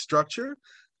 3-act structure.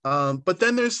 But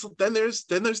then there's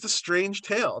the strange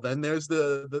tale. Then there's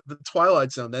the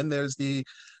Twilight Zone. Then there's the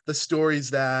stories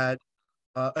that,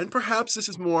 and perhaps this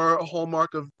is more a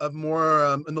hallmark of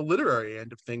more in the literary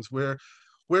end of things, where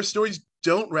stories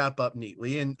don't wrap up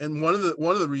neatly. And one of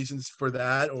the reasons for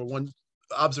that, or one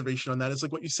observation on that, is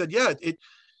like what you said. Yeah,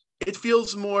 it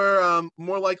feels more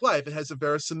like life. It has a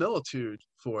verisimilitude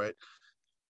for it.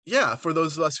 Yeah, for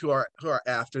those of us who are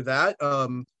after that,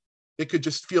 it could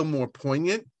just feel more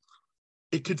poignant.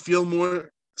 It could feel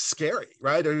more scary,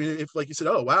 right? I mean, if, like you said,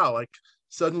 oh wow, like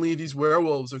suddenly these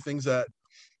werewolves are things that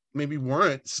maybe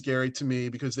weren't scary to me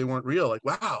because they weren't real. Like,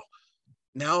 wow,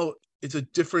 now it's a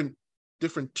different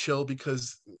chill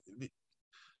because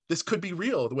this could be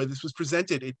real. The way this was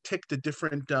presented, it ticked a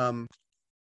different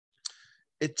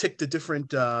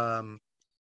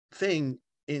thing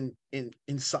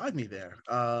inside me there.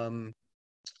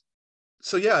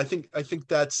 So yeah, I think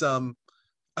that's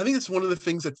I think it's one of the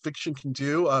things that fiction can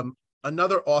do.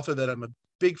 another author that I'm a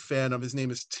big fan of. His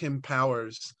name is Tim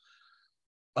Powers.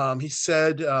 He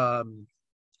said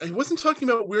he wasn't talking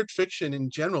about weird fiction in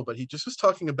general, but he just was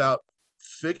talking about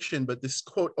fiction. But this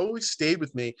quote always stayed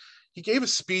with me. He gave a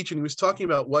speech and he was talking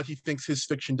about what he thinks his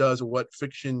fiction does or what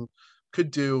fiction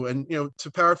could do. And,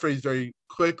 to paraphrase very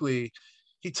quickly,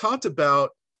 he talked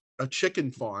about a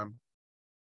chicken farm,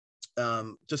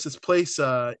 just this place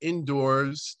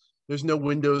indoors. There's no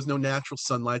windows, no natural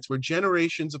sunlights, where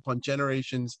generations upon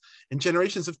generations and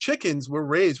generations of chickens were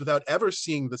raised without ever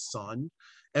seeing the sun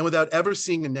and without ever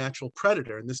seeing a natural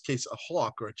predator, in this case, a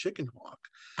hawk or a chicken hawk.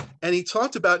 And he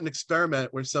talked about an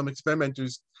experiment where some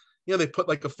experimenters, they put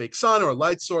like a fake sun or a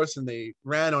light source and they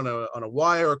ran on a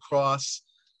wire across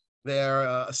there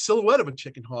a silhouette of a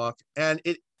chicken hawk, and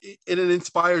it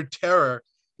inspired terror.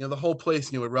 The whole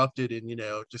place erupted in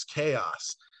just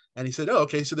chaos. And he said, oh,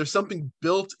 okay, so there's something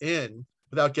built in,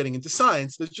 without getting into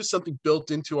science, there's just something built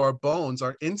into our bones,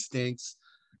 our instincts,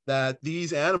 that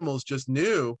these animals just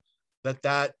knew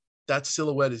that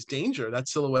silhouette is danger, that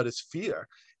silhouette is fear.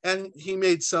 And he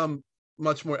made some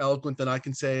much more eloquent than I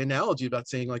can say analogy about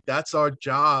saying, like, that's our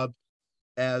job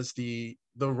as the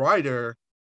writer,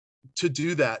 to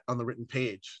do that on the written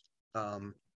page.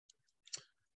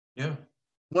 Yeah.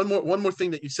 One more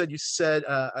thing that you said,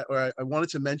 I wanted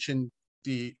to mention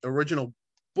the original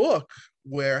book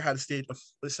where How to Stay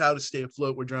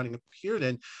Afloat, Where Drowning appeared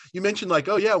in. You mentioned, like,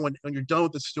 oh yeah, when you're done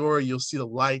with the story, you'll see the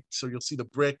lights or you'll see the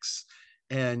bricks,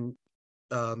 and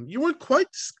you weren't quite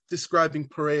describing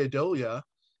pareidolia,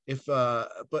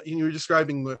 but you were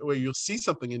describing where you'll see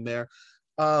something in there.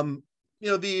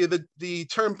 The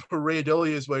term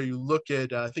pareidolia is where you look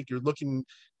at, I think you're looking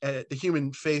at the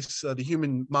human face. The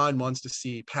human mind wants to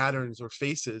see patterns or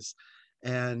faces.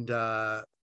 And for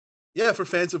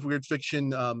fans of weird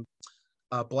fiction,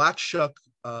 Black Shuck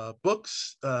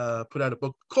Books put out a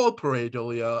book called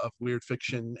Pareidolia of Weird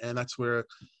Fiction, and that's where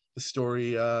the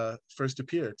story first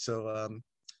appeared. So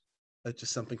that's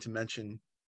just something to mention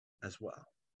as well.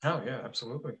 Oh, yeah,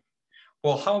 absolutely.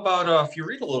 Well, how about if you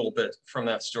read a little bit from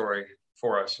that story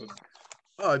for us?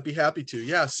 Oh, I'd be happy to.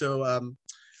 Yeah, so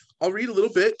I'll read a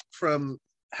little bit from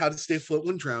How to Stay Afloat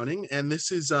When Drowning, and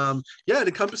this is it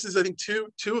encompasses, I think,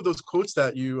 two of those quotes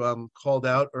that you called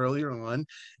out earlier on,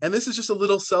 and this is just a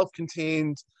little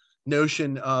self-contained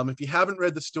notion. If you haven't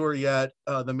read the story yet,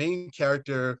 the main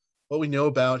character, what we know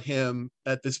about him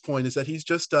at this point is that he's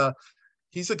just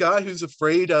he's a guy who's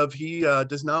afraid of, he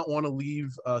does not want to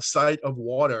leave sight of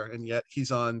water, and yet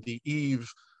he's on the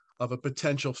eve of a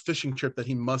potential fishing trip that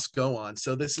he must go on.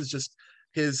 So this is just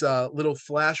his little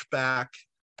flashback,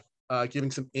 giving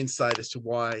some insight as to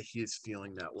why he is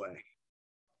feeling that way.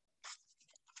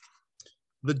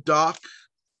 The dock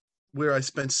where I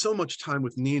spent so much time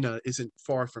with Nina isn't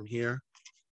far from here.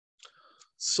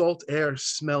 Salt air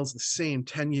smells the same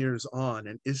 10 years on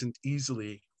and isn't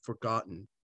easily forgotten.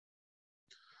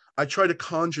 I try to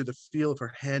conjure the feel of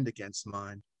her hand against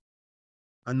mine.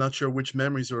 I'm not sure which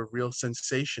memories are real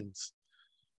sensations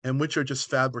and which are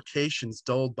just fabrications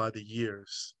dulled by the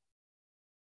years.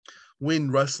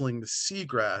 Wind rustling the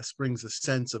seagrass brings a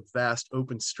sense of vast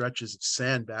open stretches of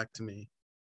sand back to me.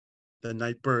 The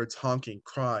night bird's honking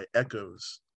cry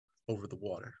echoes over the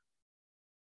water.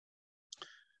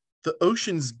 The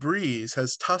ocean's breeze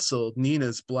has tousled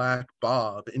Nina's black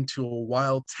bob into a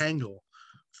wild tangle,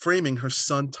 framing her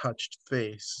sun-touched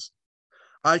face.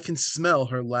 I can smell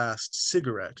her last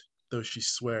cigarette, though she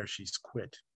swears she's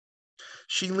quit.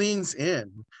 She leans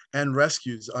in and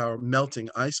rescues our melting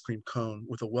ice cream cone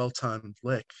with a well-timed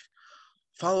lick,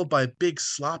 followed by a big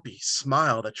sloppy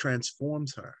smile that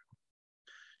transforms her.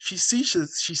 She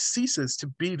ceases to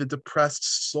be the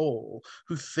depressed soul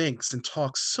who thinks and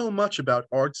talks so much about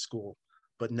art school,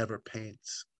 but never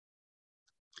paints.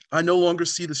 I no longer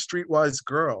see the streetwise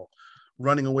girl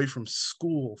running away from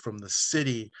school, from the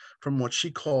city, from what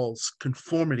she calls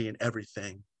conformity in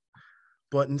everything.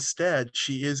 But instead,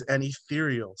 she is an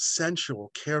ethereal,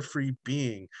 sensual, carefree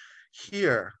being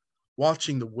here,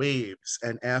 watching the waves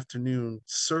and afternoon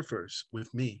surfers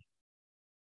with me.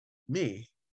 Me,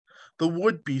 the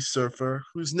would-be surfer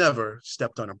who's never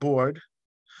stepped on a board,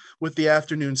 with the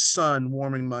afternoon sun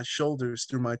warming my shoulders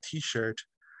through my t-shirt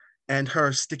and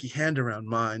her sticky hand around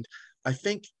mine. I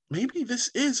think maybe this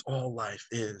is all life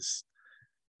is.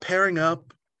 Pairing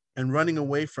up and running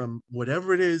away from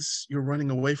whatever it is you're running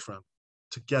away from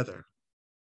together,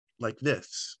 like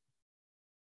this.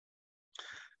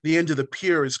 The end of the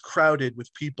pier is crowded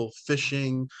with people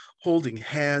fishing, holding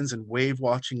hands and wave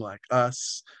watching like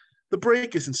us. The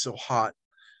break isn't so hot,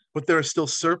 but there are still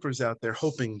surfers out there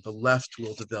hoping the left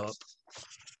will develop.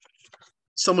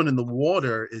 Someone in the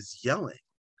water is yelling.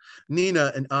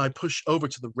 Nina and I push over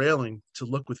to the railing to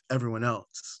look with everyone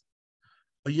else.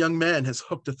 A young man has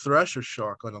hooked a thresher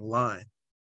shark on a line.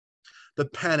 The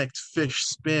panicked fish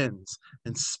spins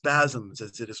and spasms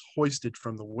as it is hoisted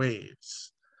from the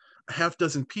waves. A half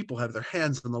dozen people have their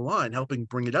hands on the line, helping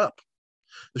bring it up.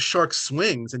 The shark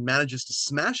swings and manages to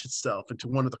smash itself into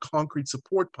one of the concrete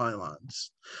support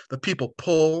pylons. The people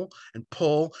pull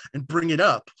and bring it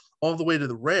up all the way to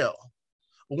the rail.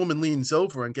 A woman leans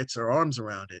over and gets her arms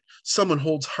around it. Someone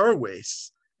holds her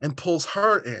waist and pulls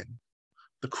her in.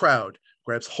 The crowd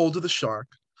grabs hold of the shark,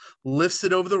 lifts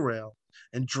it over the rail,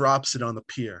 and drops it on the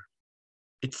pier.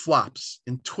 It flops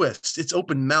and twists, its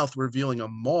open mouth revealing a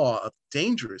maw of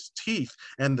dangerous teeth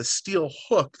and the steel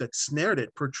hook that snared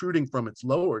it protruding from its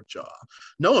lower jaw.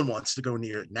 No one wants to go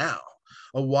near it now.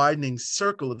 A widening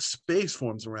circle of space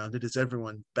forms around it as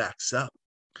everyone backs up.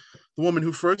 The woman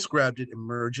who first grabbed it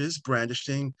emerges,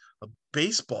 brandishing a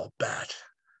baseball bat.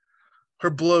 Her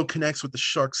blow connects with the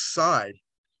shark's side,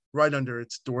 right under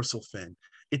its dorsal fin.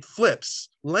 It flips,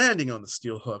 landing on the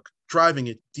steel hook, driving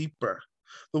it deeper.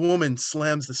 The woman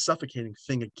slams the suffocating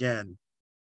thing again.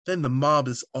 Then the mob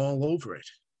is all over it.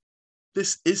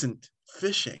 This isn't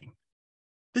fishing.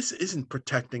 This isn't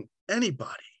protecting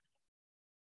anybody.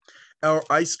 Our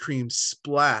ice cream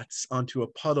splats onto a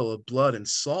puddle of blood and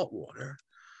salt water.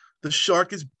 The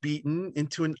shark is beaten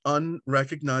into an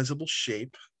unrecognizable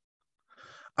shape.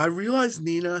 I realize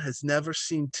Nina has never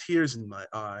seen tears in my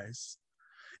eyes.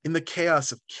 In the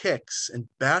chaos of kicks and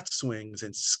bat swings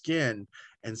and skin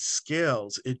and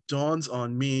scales, it dawns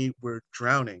on me we're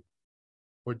drowning.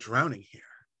 We're drowning here.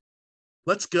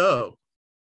 Let's go,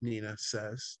 Nina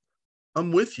says.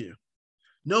 I'm with you.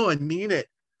 No, I mean it.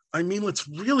 I mean, let's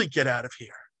really get out of here.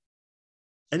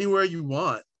 Anywhere you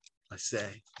want, I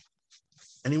say.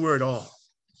 Anywhere at all.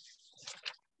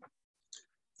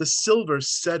 The silver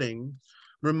setting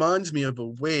reminds me of a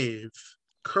wave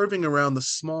curving around the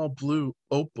small blue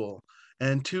opal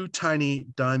and two tiny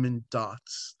diamond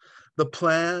dots. The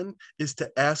plan is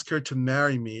to ask her to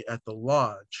marry me at the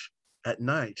lodge at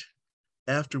night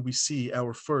after we see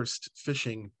our first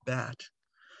fishing bat.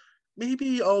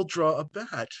 Maybe I'll draw a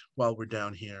bat while we're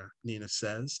down here, Nina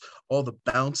says, all the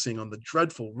bouncing on the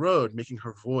dreadful road making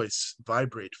her voice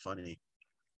vibrate funny.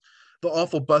 The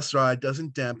awful bus ride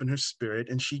doesn't dampen her spirit,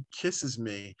 and she kisses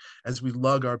me as we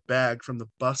lug our bag from the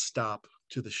bus stop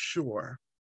to the shore.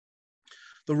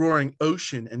 The roaring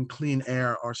ocean and clean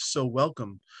air are so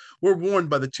welcome. We're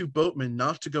warned by the two boatmen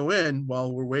not to go in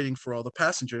while we're waiting for all the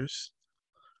passengers.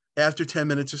 After 10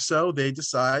 minutes or so, they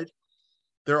decide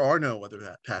there are no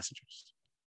other passengers.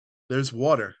 There's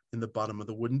water in the bottom of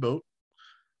the wooden boat.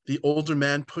 The older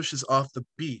man pushes off the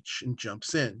beach and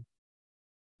jumps in.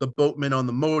 The boatman on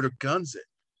the motor guns it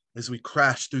as we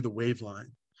crash through the wave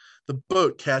line. The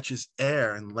boat catches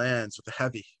air and lands with a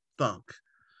heavy thunk.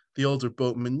 The older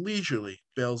boatman leisurely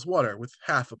bails water with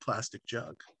half a plastic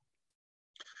jug.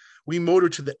 We motor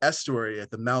to the estuary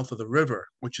at the mouth of the river,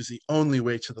 which is the only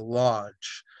way to the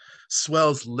lodge.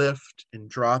 Swells lift and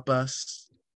drop us.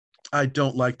 I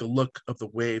don't like the look of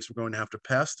the waves we're going to have to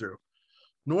pass through,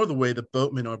 nor the way the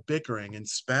boatmen are bickering in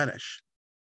Spanish.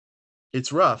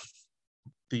 It's rough,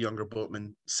 the younger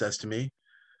boatman says to me.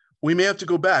 We may have to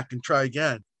go back and try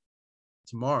again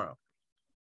tomorrow.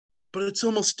 But it's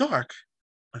almost dark,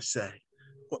 I say.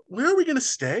 Where are we going to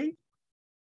stay?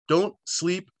 Don't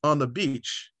sleep on the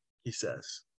beach, he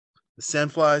says. The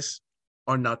sandflies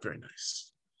are not very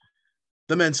nice.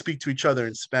 The men speak to each other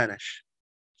in Spanish.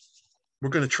 We're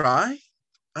going to try?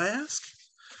 I ask.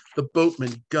 The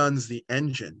boatman guns the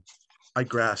engine. I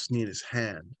grasp Nina's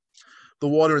hand. The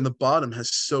water in the bottom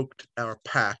has soaked our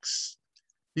packs.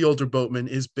 The older boatman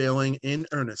is bailing in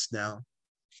earnest now.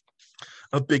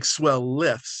 A big swell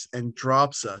lifts and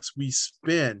drops us. We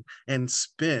spin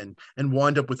and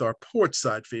wind up with our port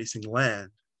side facing land.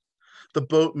 The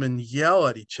boatmen yell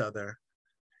at each other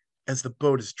as the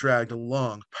boat is dragged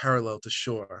along parallel to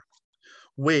shore.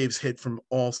 Waves hit from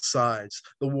all sides.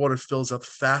 The water fills up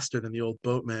faster than the old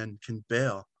boatman can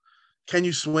bail. Can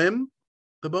you swim?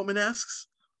 The boatman asks.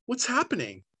 What's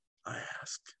happening? I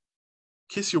ask.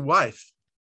 Kiss your wife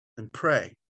and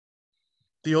pray.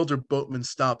 The older boatman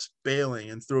stops bailing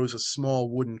and throws a small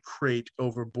wooden crate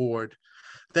overboard.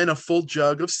 Then a full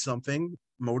jug of something,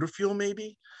 motor fuel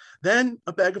maybe? Then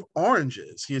a bag of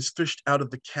oranges he has fished out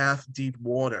of the calf deep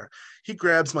water. He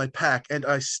grabs my pack and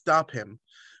I stop him.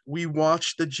 We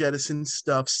watch the jettisoned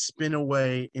stuff spin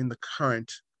away in the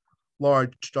current.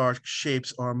 Large dark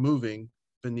shapes are moving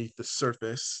beneath the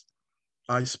surface.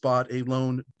 I spot a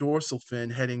lone dorsal fin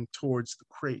heading towards the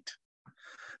crate.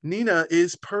 Nina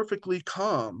is perfectly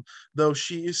calm, though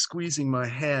she is squeezing my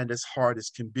hand as hard as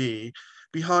can be.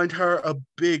 Behind her, a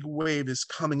big wave is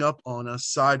coming up on us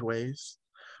sideways.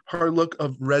 Her look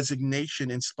of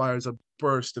resignation inspires a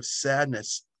burst of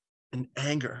sadness and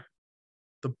anger.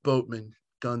 The boatman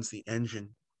guns the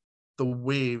engine. The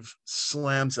wave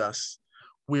slams us.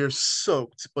 We're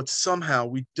soaked, but somehow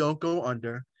we don't go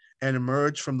under and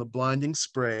emerge from the blinding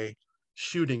spray,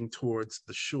 shooting towards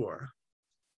the shore.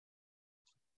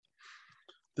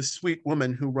 The sweet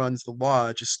woman who runs the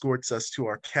lodge escorts us to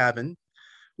our cabin,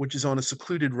 which is on a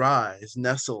secluded rise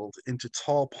nestled into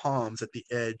tall palms at the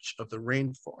edge of the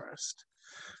rainforest.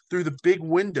 Through the big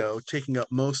window taking up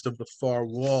most of the far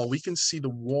wall, we can see the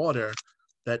water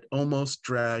that almost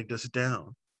dragged us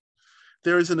down.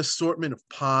 There is an assortment of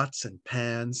pots and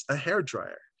pans, a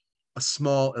hairdryer, a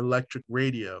small electric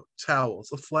radio,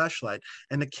 towels, a flashlight,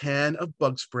 and a can of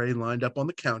bug spray lined up on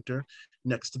the counter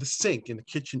next to the sink in the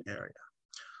kitchen area.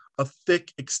 A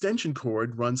thick extension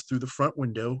cord runs through the front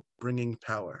window, bringing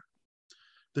power.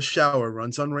 The shower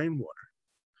runs on rainwater.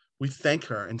 We thank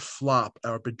her and flop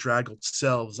our bedraggled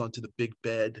selves onto the big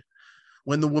bed.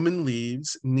 When the woman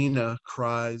leaves, Nina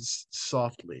cries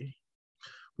softly.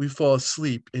 We fall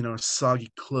asleep in our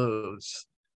soggy clothes.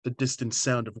 The distant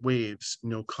sound of waves,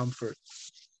 no comfort.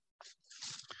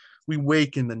 We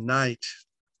wake in the night.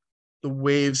 The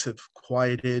waves have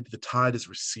quieted, the tide has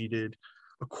receded.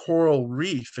 A coral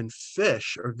reef and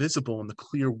fish are visible in the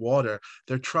clear water,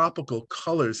 their tropical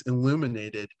colors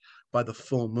illuminated by the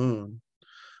full moon.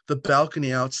 The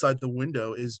balcony outside the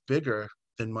window is bigger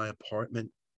than my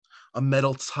apartment. A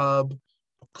metal tub,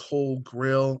 a coal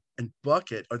grill, and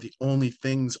bucket are the only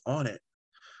things on it.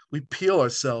 We peel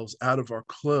ourselves out of our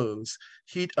clothes,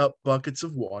 heat up buckets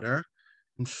of water,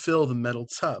 and fill the metal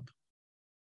tub.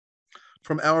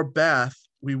 From our bath,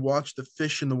 we watch the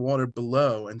fish in the water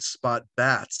below and spot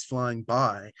bats flying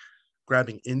by,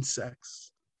 grabbing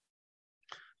insects.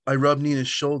 I rub Nina's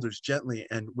shoulders gently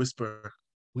and whisper,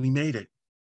 "We made it."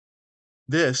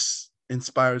 This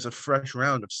inspires a fresh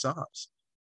round of sobs.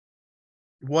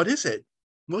 "What is it?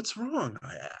 What's wrong?"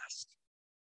 I ask.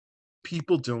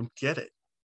 People don't get it.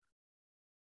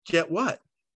 Get what?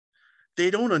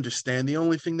 They don't understand the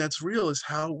only thing that's real is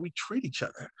how we treat each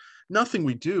other. Nothing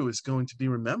we do is going to be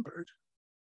remembered.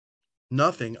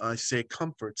 Nothing, I say,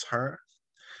 comforts her.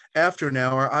 After an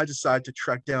hour, I decide to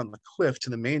trek down the cliff to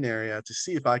the main area to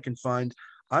see if I can find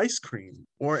ice cream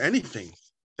or anything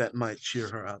that might cheer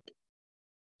her up.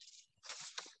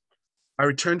 I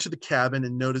return to the cabin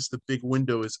and notice the big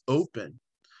window is open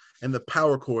and the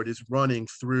power cord is running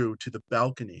through to the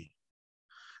balcony.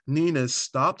 Nina's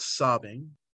stopped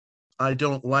sobbing. I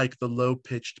don't like the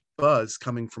low-pitched buzz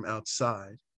coming from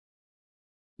outside.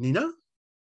 Nina?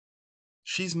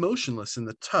 She's motionless in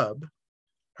the tub.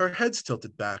 Her head's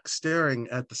tilted back, staring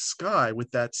at the sky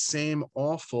with that same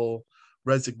awful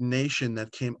resignation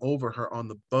that came over her on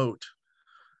the boat.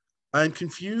 I'm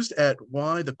confused at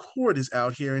why the cord is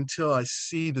out here until I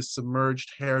see the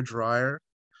submerged hair dryer.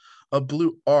 A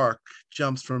blue arc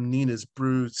jumps from Nina's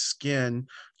bruised skin,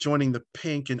 joining the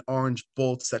pink and orange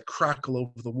bolts that crackle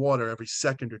over the water every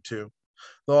second or two.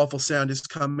 The awful sound is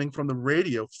coming from the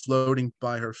radio floating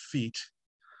by her feet.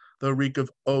 The reek of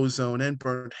ozone and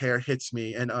burnt hair hits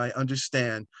me, and I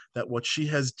understand that what she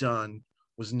has done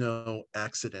was no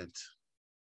accident.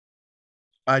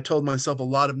 I told myself a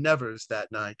lot of nevers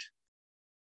that night.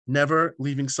 Never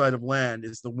leaving sight of land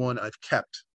is the one I've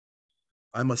kept.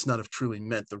 I must not have truly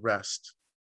meant the rest.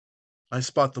 I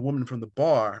spot the woman from the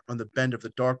bar on the bend of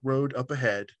the dark road up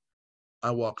ahead.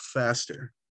 I walk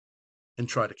faster and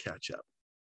try to catch up.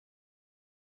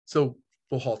 So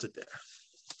we'll halt it there.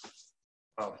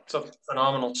 Oh, it's a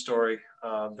phenomenal story,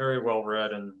 very well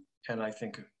read, and I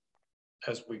think,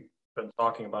 as we've been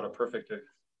talking about, a perfect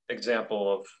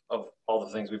example of all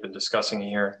the things we've been discussing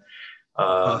here.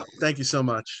 Thank you so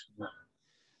much.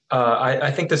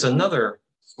 I think there's another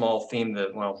small theme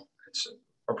that, well, it's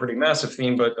a pretty massive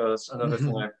theme, but it's another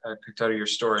thing I picked out of your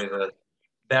story,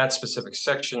 that specific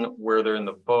section where they're in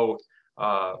the boat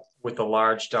with the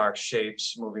large dark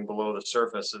shapes moving below the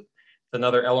surface. It's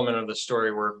another element of the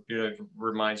story where it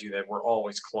reminds you that we're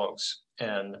always close.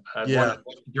 And I wondered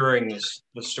during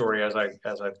the story, as I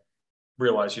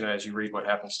realized, as you read what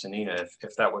happens to Nina,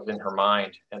 if that was in her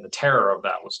mind and the terror of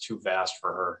that was too vast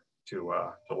for her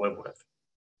to live with.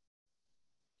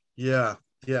 Yeah.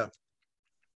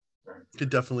 Could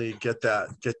definitely get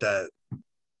that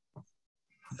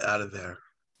out of there,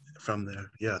 from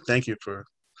there. Yeah, thank you for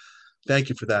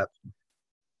that.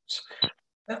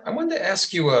 I wanted to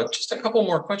ask you just a couple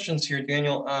more questions here,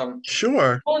 Daniel.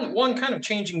 Sure. One kind of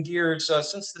changing gears,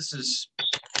 since this is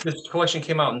this collection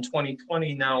came out in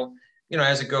 2020. Now,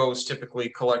 as it goes, typically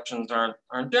collections aren't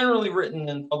generally written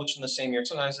and published in the same year.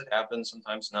 Sometimes it happens,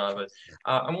 sometimes not. But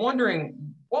I'm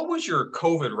wondering, what was your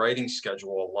COVID writing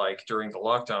schedule like during the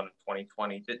lockdown in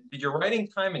 2020? Did your writing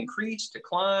time increase,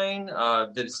 decline?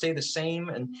 Did it stay the same?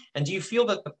 And do you feel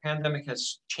that the pandemic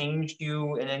has changed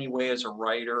you in any way as a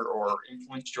writer or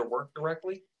influenced your work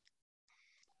directly?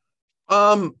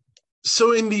 So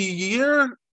in the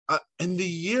year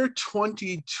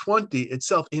 2020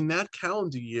 itself, in that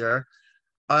calendar year,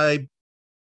 I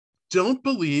don't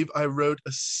believe I wrote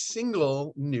a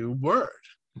single new word.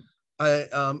 I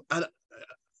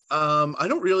I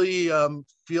don't really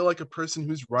feel like a person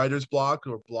who's writer's block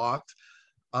or blocked.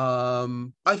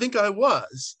 I think I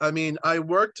was. I mean, I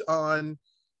worked on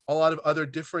a lot of other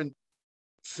different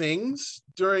things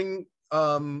during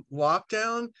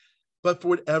lockdown, but for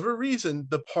whatever reason,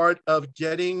 the part of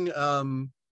getting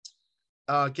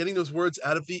those words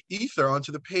out of the ether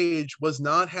onto the page was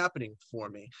not happening for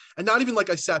me. And not even like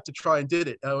I sat to try and did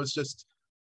it. I was just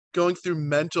going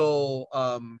through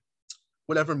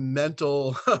whatever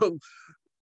mental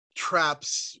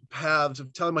traps, paths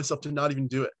of telling myself to not even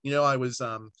do it. I was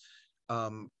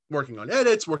working on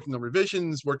edits, working on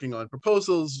revisions, working on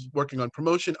proposals, working on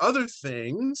promotion, other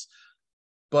things,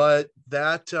 but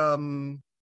that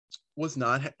was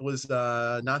not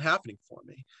happening for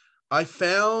me. I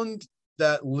found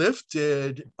that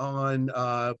lifted on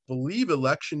believe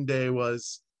election day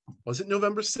was it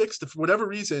November 6th? For whatever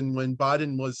reason, when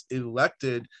Biden was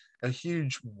elected, a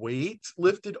huge weight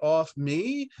lifted off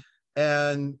me,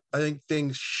 and I think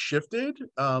things shifted.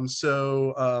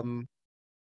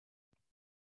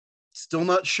 Still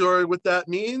not sure what that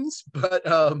means, but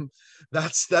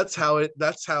that's how it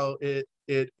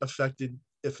affected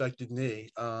me.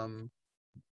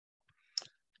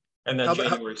 And then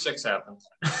January 6th happened.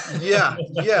 Yeah.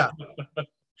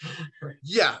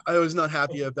 Yeah, I was not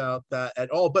happy about that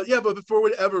at all. But for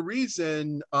whatever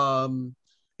reason, I'm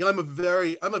a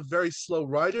very slow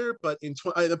writer. But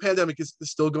the pandemic is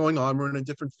still going on. We're in a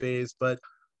different phase. But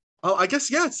I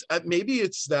guess yes, maybe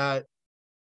it's that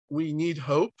we need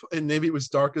hope, and maybe it was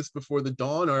darkest before the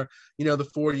dawn, or the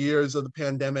 4 years of the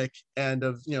pandemic and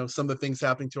of some of the things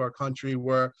happening to our country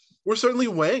were certainly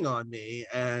weighing on me.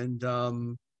 And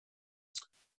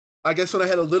I guess when I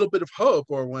had a little bit of hope,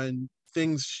 or when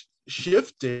things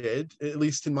shifted, at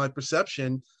least in my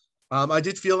perception, I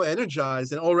did feel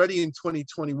energized. And already in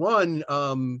 2021,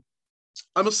 I'm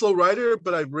a slow writer,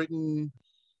 but I've written,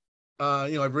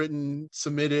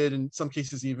 submitted, in some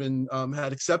cases even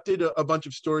had accepted a bunch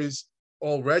of stories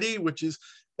already, which is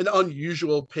an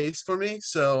unusual pace for me.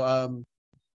 So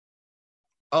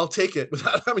I'll take it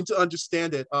without having to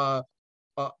understand it. I'll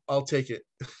take it.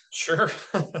 Sure.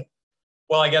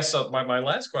 Well, I guess my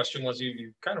last question was,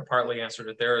 you kind of partly answered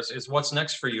it there, is what's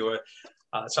next for you? It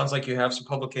sounds like you have some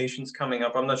publications coming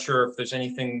up. I'm not sure if there's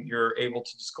anything you're able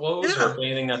to disclose, or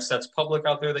anything that's public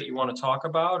out there that you want to talk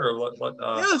about, or what.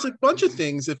 Yeah, there's a bunch of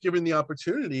things. If given the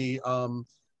opportunity, I'm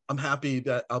happy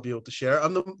that I'll be able to share.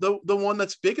 The one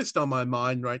that's biggest on my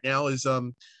mind right now is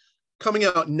coming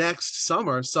out next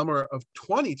summer of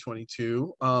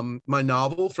 2022. My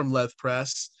novel from Lev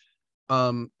Press,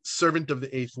 Servant of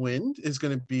the Eighth Wind, is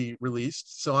going to be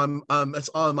released. So that's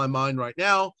on my mind right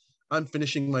now. I'm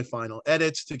finishing my final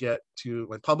edits to get to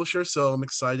my publisher. So I'm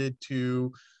excited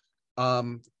to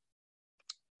be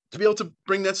able to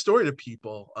bring that story to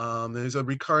people. There's some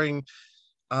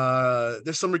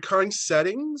recurring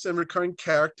settings and recurring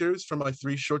characters from my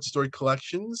 3 short story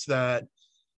collections that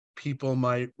people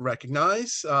might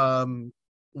recognize. One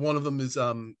of them is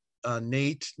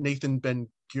Nathan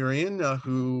Ben-Gurion,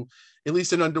 who, at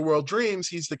least in Underworld Dreams,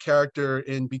 he's the character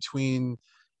in between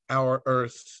our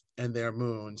Earth and their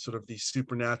moon, sort of the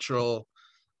supernatural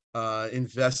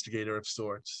investigator of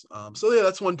sorts. So yeah,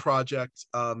 that's one project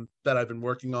that I've been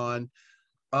working on.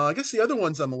 I guess the other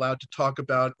ones I'm allowed to talk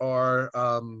about are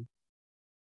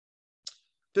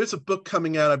there's a book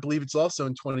coming out, I believe it's also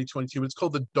in 2022. It's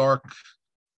called The Dark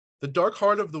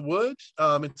Heart of the Wood.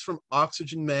 It's from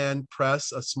Oxygen Man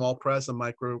Press, a small press, a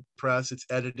micro press. It's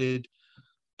edited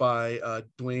by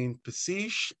Dwayne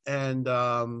Pasiche, and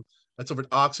that's over at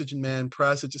Oxygen Man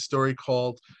Press. It's a story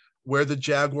called Where the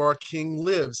Jaguar King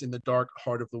Lives in the Dark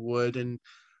Heart of the Wood. And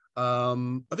I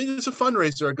think there's a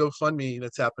fundraiser, a GoFundMe,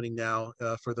 that's happening now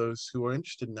for those who are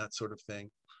interested in that sort of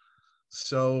thing.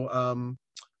 So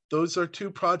those are 2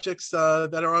 projects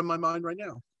that are on my mind right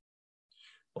now.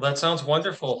 Well, that sounds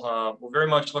wonderful. We'll very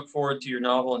much look forward to your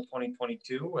novel in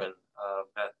 2022, and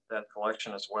that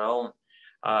collection as well.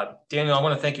 Daniel, I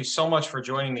want to thank you so much for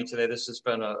joining me today. This has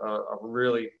been a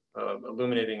really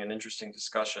illuminating and interesting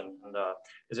discussion. And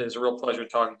it's a real pleasure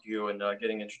talking to you and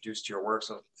getting introduced to your work.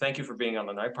 So thank you for being on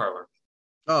the Night Parlor.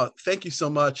 Oh, thank you so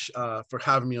much for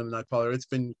having me on the Night Parlor. It's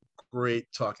been great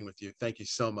talking with you. Thank you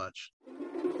so much.